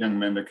can't get young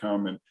men to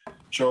come and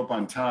show up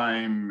on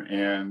time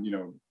and,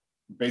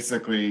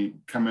 basically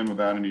come in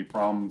without any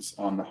problems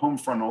on the home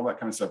front, all that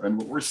kind of stuff. And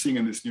what we're seeing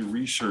in this new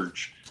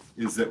research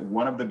is that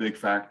one of the big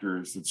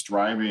factors that's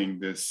driving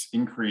this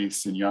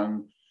increase in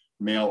young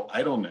male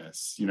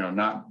idleness,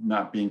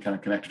 not being kind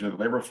of connected to the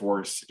labor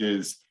force,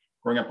 is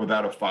growing up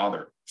without a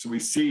father. So we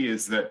see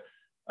is that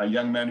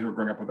young men who are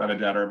growing up without a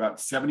dad are about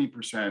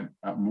 70%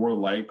 more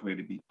likely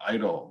to be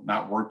idle,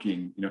 not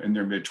working, in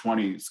their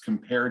mid-20s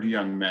compared to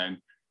young men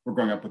who are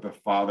growing up with a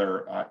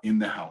father in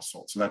the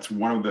household. So that's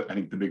one of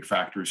the big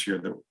factors here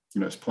that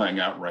is playing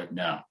out right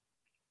now.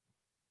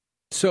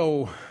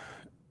 So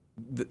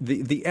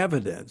the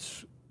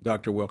evidence,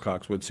 Dr.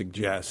 Wilcox, would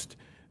suggest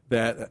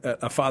that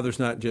a father's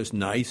not just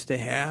nice to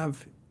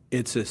have,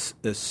 it's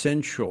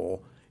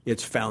essential,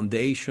 it's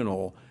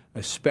foundational,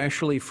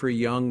 especially for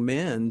young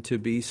men to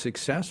be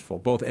successful,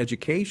 both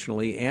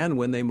educationally and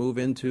when they move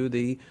into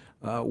the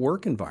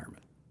work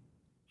environment.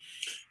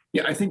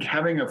 Yeah, I think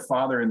having a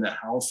father in the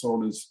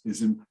household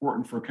is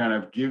important for kind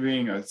of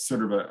giving a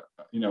sort of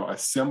a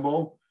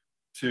symbol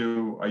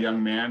to a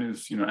young man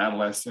who's,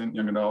 adolescent,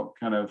 young adult,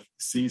 kind of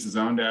sees his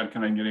own dad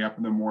kind of getting up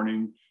in the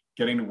morning,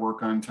 getting to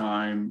work on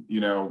time,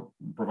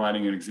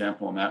 providing an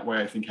example in that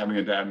way. I think having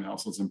a dad in the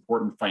household is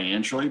important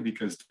financially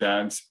because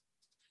dads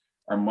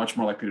are much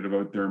more likely to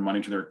devote their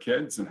money to their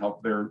kids and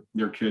help their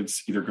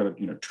kids either go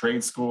to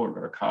trade school or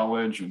go to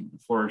college and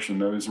flourish in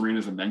those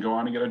arenas and then go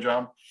on and get a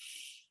job.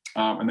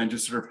 And then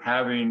just sort of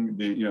having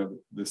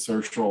the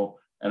social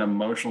and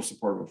emotional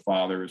support of a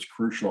father is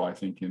crucial, I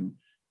think, in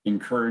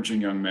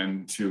encouraging young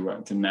men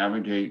to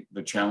navigate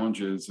the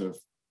challenges of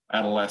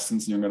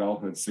adolescence and young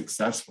adulthood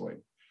successfully.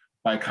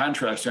 By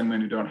contrast, young men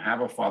who don't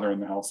have a father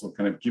in the household,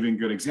 kind of giving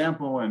good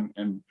example and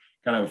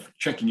kind of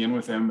checking in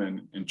with them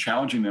and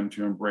challenging them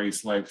to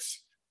embrace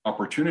life's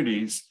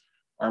opportunities,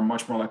 are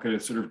much more likely to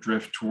sort of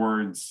drift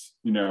towards,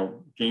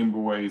 Game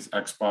Boys,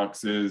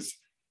 Xboxes,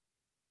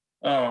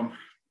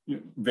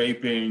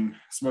 vaping,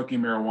 smoking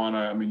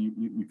marijuana. I mean,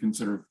 you can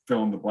sort of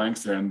fill in the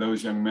blanks there. And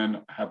those young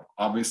men have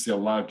obviously a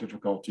lot of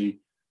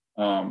difficulty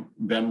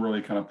then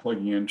really kind of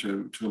plugging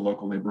into the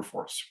local labor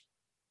force.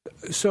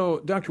 So,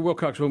 Dr.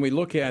 Wilcox, when we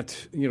look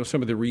at,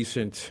 some of the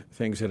recent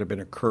things that have been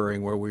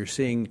occurring where we're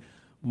seeing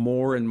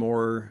more and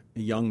more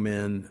young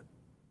men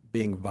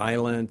being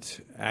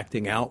violent,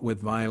 acting out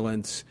with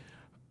violence,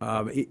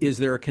 is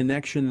there a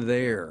connection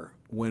there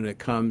when it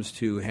comes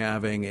to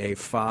having a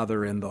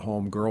father in the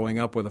home, growing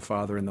up with a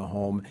father in the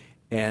home,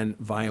 and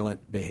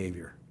violent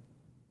behavior?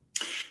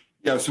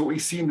 Yeah, so what we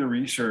see in the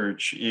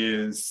research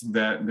is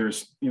that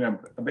there's,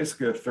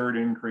 basically a third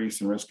increase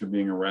in risk of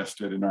being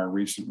arrested in our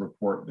recent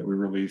report that we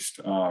released,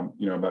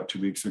 about 2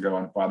 weeks ago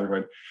on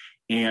fatherhood.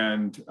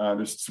 And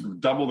there's sort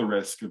of double the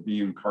risk of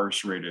being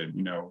incarcerated,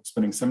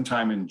 spending some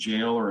time in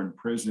jail or in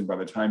prison by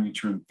the time you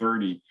turn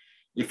 30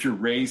 if you're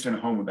raised in a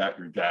home without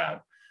your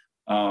dad.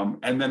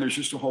 And then there's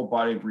just a whole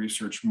body of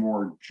research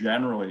more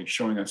generally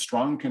showing a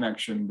strong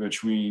connection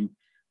between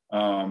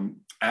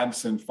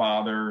absent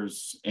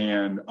fathers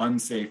and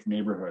unsafe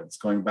neighborhoods,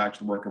 going back to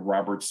the work of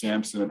Robert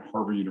Sampson at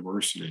Harvard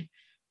University,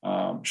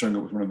 showing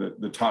it was one of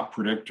the top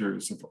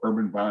predictors of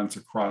urban violence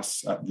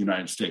across the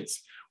United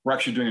States. We're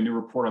actually doing a new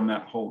report on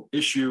that whole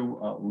issue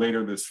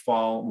later this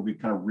fall. We'll be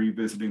kind of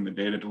revisiting the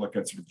data to look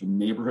at sort of the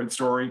neighborhood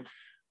story.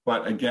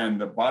 But again,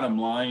 the bottom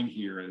line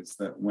here is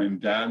that when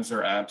dads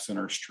are absent,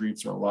 our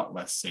streets are a lot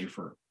less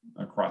safer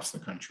across the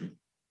country.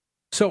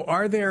 So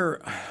are there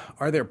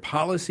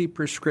policy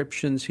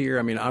prescriptions here?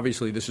 I mean,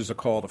 obviously, this is a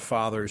call to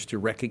fathers to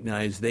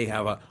recognize they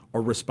have a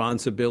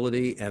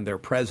responsibility, and their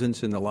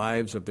presence in the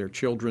lives of their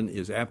children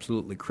is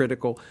absolutely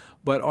critical.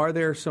 But are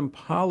there some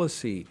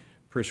policy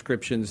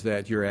prescriptions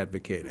that you're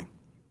advocating?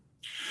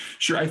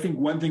 Sure. I think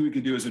one thing we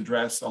could do is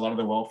address a lot of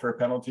the welfare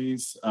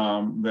penalties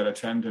that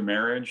attend to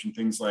marriage, and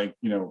things like,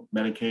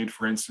 Medicaid,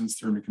 for instance,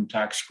 through income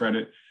tax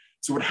credit.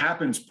 So what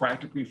happens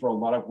practically for a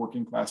lot of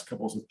working class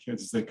couples with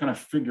kids is they kind of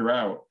figure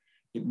out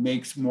it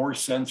makes more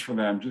sense for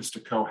them just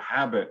to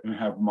cohabit and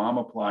have mom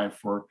apply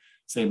for,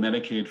 say,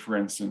 Medicaid, for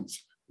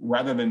instance,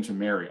 rather than to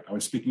marry. I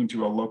was speaking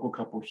to a local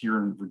couple here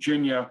in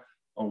Virginia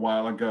a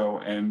while ago,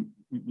 and,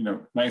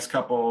 nice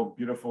couple,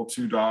 beautiful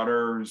 2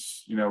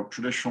 daughters,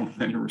 traditional in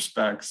many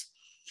respects,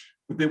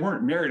 but they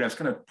weren't married. I was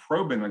kind of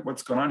probing, like,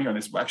 what's going on here on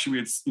this? Well,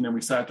 actually,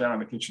 we sat down on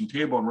the kitchen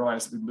table and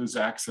realized that we'd lose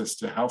access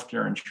to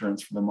healthcare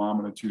insurance for the mom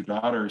and the 2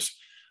 daughters,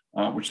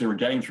 which they were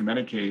getting through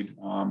Medicaid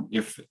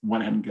if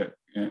one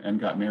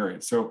hadn't got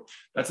married. So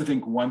that's, I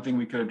think, one thing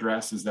we could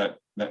address is that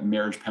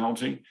marriage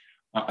penalty.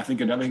 I think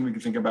another thing we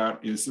could think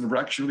about is sort of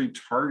actually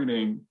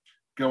targeting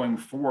going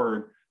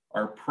forward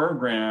our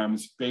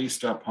programs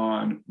based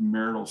upon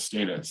marital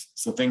status.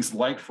 So things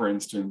like, for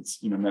instance,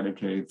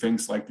 Medicaid,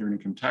 things like their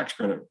income tax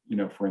credit,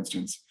 for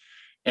instance.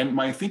 And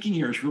my thinking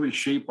here is really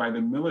shaped by the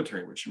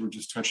military, which you were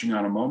just touching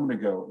on a moment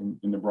ago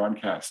in the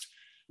broadcast.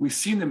 We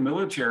see in the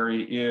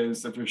military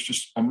is that there's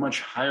just a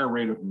much higher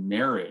rate of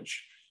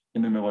marriage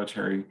in the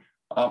military,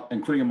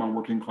 including among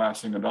working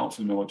class young adults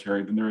in the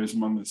military, than there is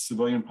among the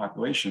civilian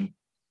population.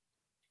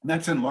 And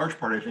that's in large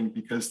part, I think,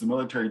 because the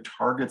military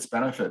targets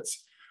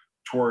benefits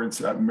towards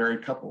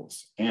married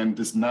couples and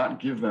does not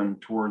give them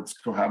towards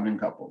cohabiting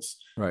couples.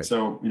 Right.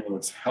 So,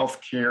 it's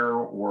healthcare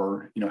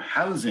or,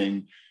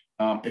 housing.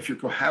 If you're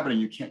cohabiting,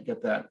 you can't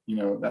get that,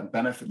 that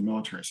benefit in the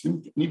military. So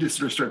we need to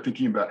sort of start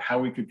thinking about how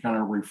we could kind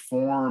of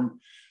reform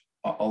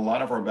a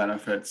lot of our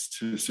benefits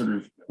to sort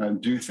of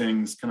do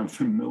things kind of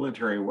the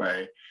military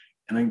way.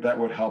 And I think that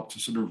would help to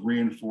sort of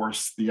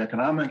reinforce the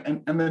economic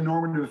and the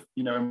normative,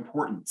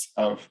 importance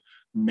of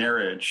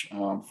marriage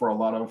for a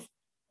lot of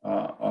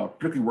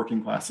particularly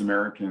working class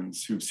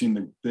Americans who've seen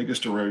the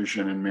biggest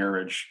erosion in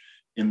marriage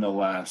in the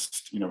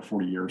last,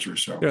 40 years or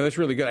so. Yeah, that's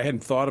really good. I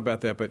hadn't thought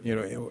about that, but,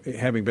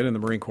 having been in the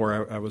Marine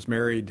Corps, I was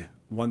married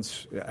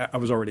once. I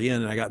was already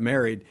in, and I got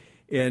married.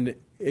 And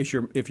if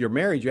you're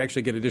married, you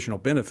actually get additional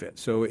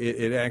benefits. So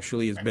it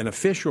actually is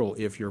beneficial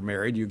if you're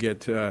married. You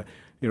get,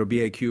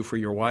 BAQ for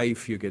your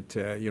wife. You get,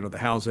 the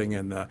housing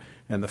and the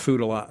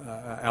food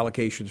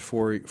allocations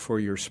for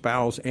your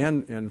spouse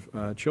and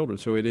children.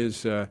 So it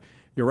is.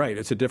 You're right.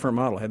 It's a different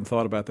model. I hadn't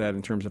thought about that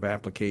in terms of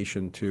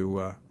application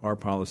to our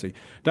policy.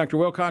 Dr.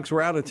 Wilcox,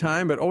 we're out of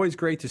time, but always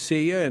great to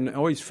see you and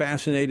always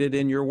fascinated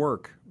in your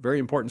work. Very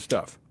important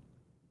stuff.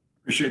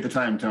 Appreciate the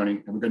time,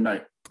 Tony. Have a good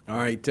night. All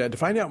right. To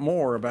find out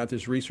more about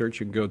this research,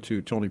 you can go to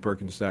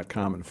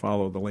tonyperkins.com and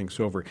follow the links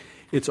over.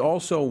 It's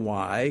also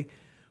why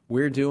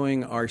we're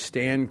doing our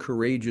Stand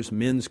Courageous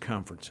Men's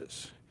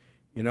Conferences.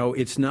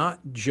 It's not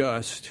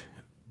just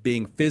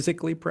being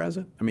physically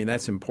present. I mean,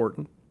 that's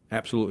important,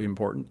 absolutely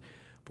important.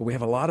 But we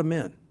have a lot of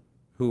men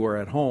who are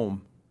at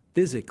home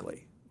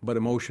physically, but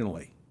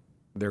emotionally,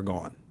 they're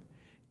gone.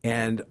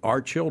 And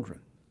our children,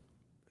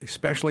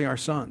 especially our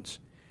sons,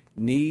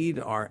 need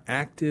our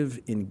active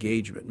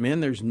engagement.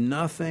 Men, there's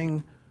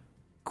nothing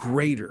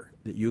greater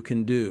that you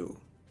can do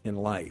in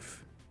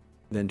life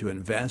than to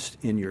invest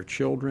in your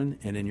children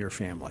and in your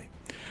family.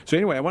 So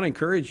anyway, I want to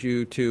encourage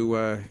you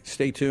to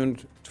stay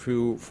tuned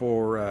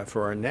for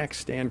our next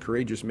Stand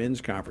Courageous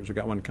Men's Conference. We've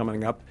got one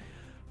coming up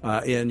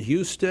in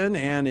Houston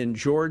and in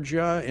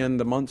Georgia in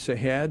the months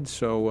ahead,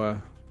 so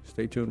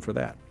stay tuned for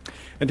that.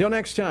 Until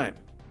next time,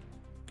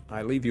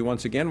 I leave you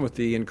once again with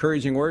the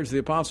encouraging words of the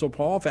Apostle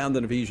Paul found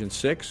in Ephesians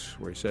 6,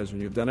 where he says, when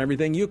you've done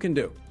everything you can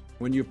do,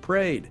 when you've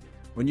prayed,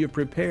 when you've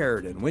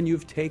prepared, and when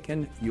you've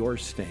taken your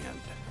stand,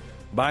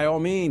 by all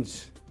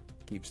means,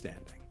 keep standing.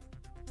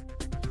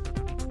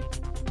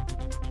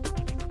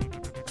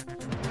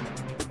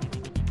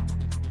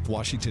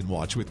 Washington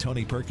Watch with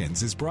Tony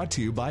Perkins is brought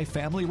to you by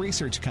Family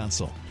Research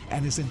Council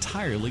and is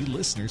entirely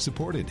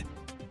listener-supported.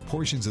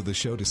 Portions of the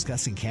show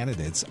discussing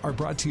candidates are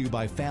brought to you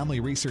by Family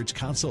Research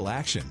Council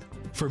Action.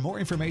 For more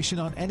information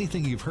on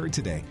anything you've heard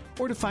today,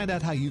 or to find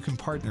out how you can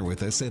partner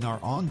with us in our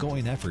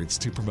ongoing efforts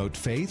to promote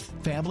faith,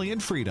 family,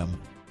 and freedom,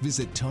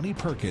 visit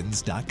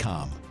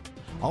tonyperkins.com.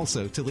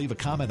 Also, to leave a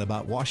comment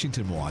about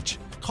Washington Watch,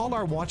 call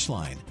our watch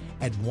line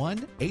at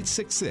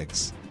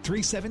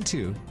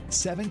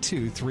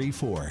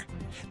 1-866-372-7234.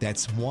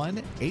 That's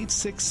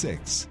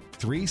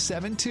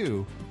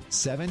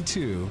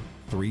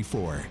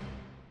 1-866-372-7234.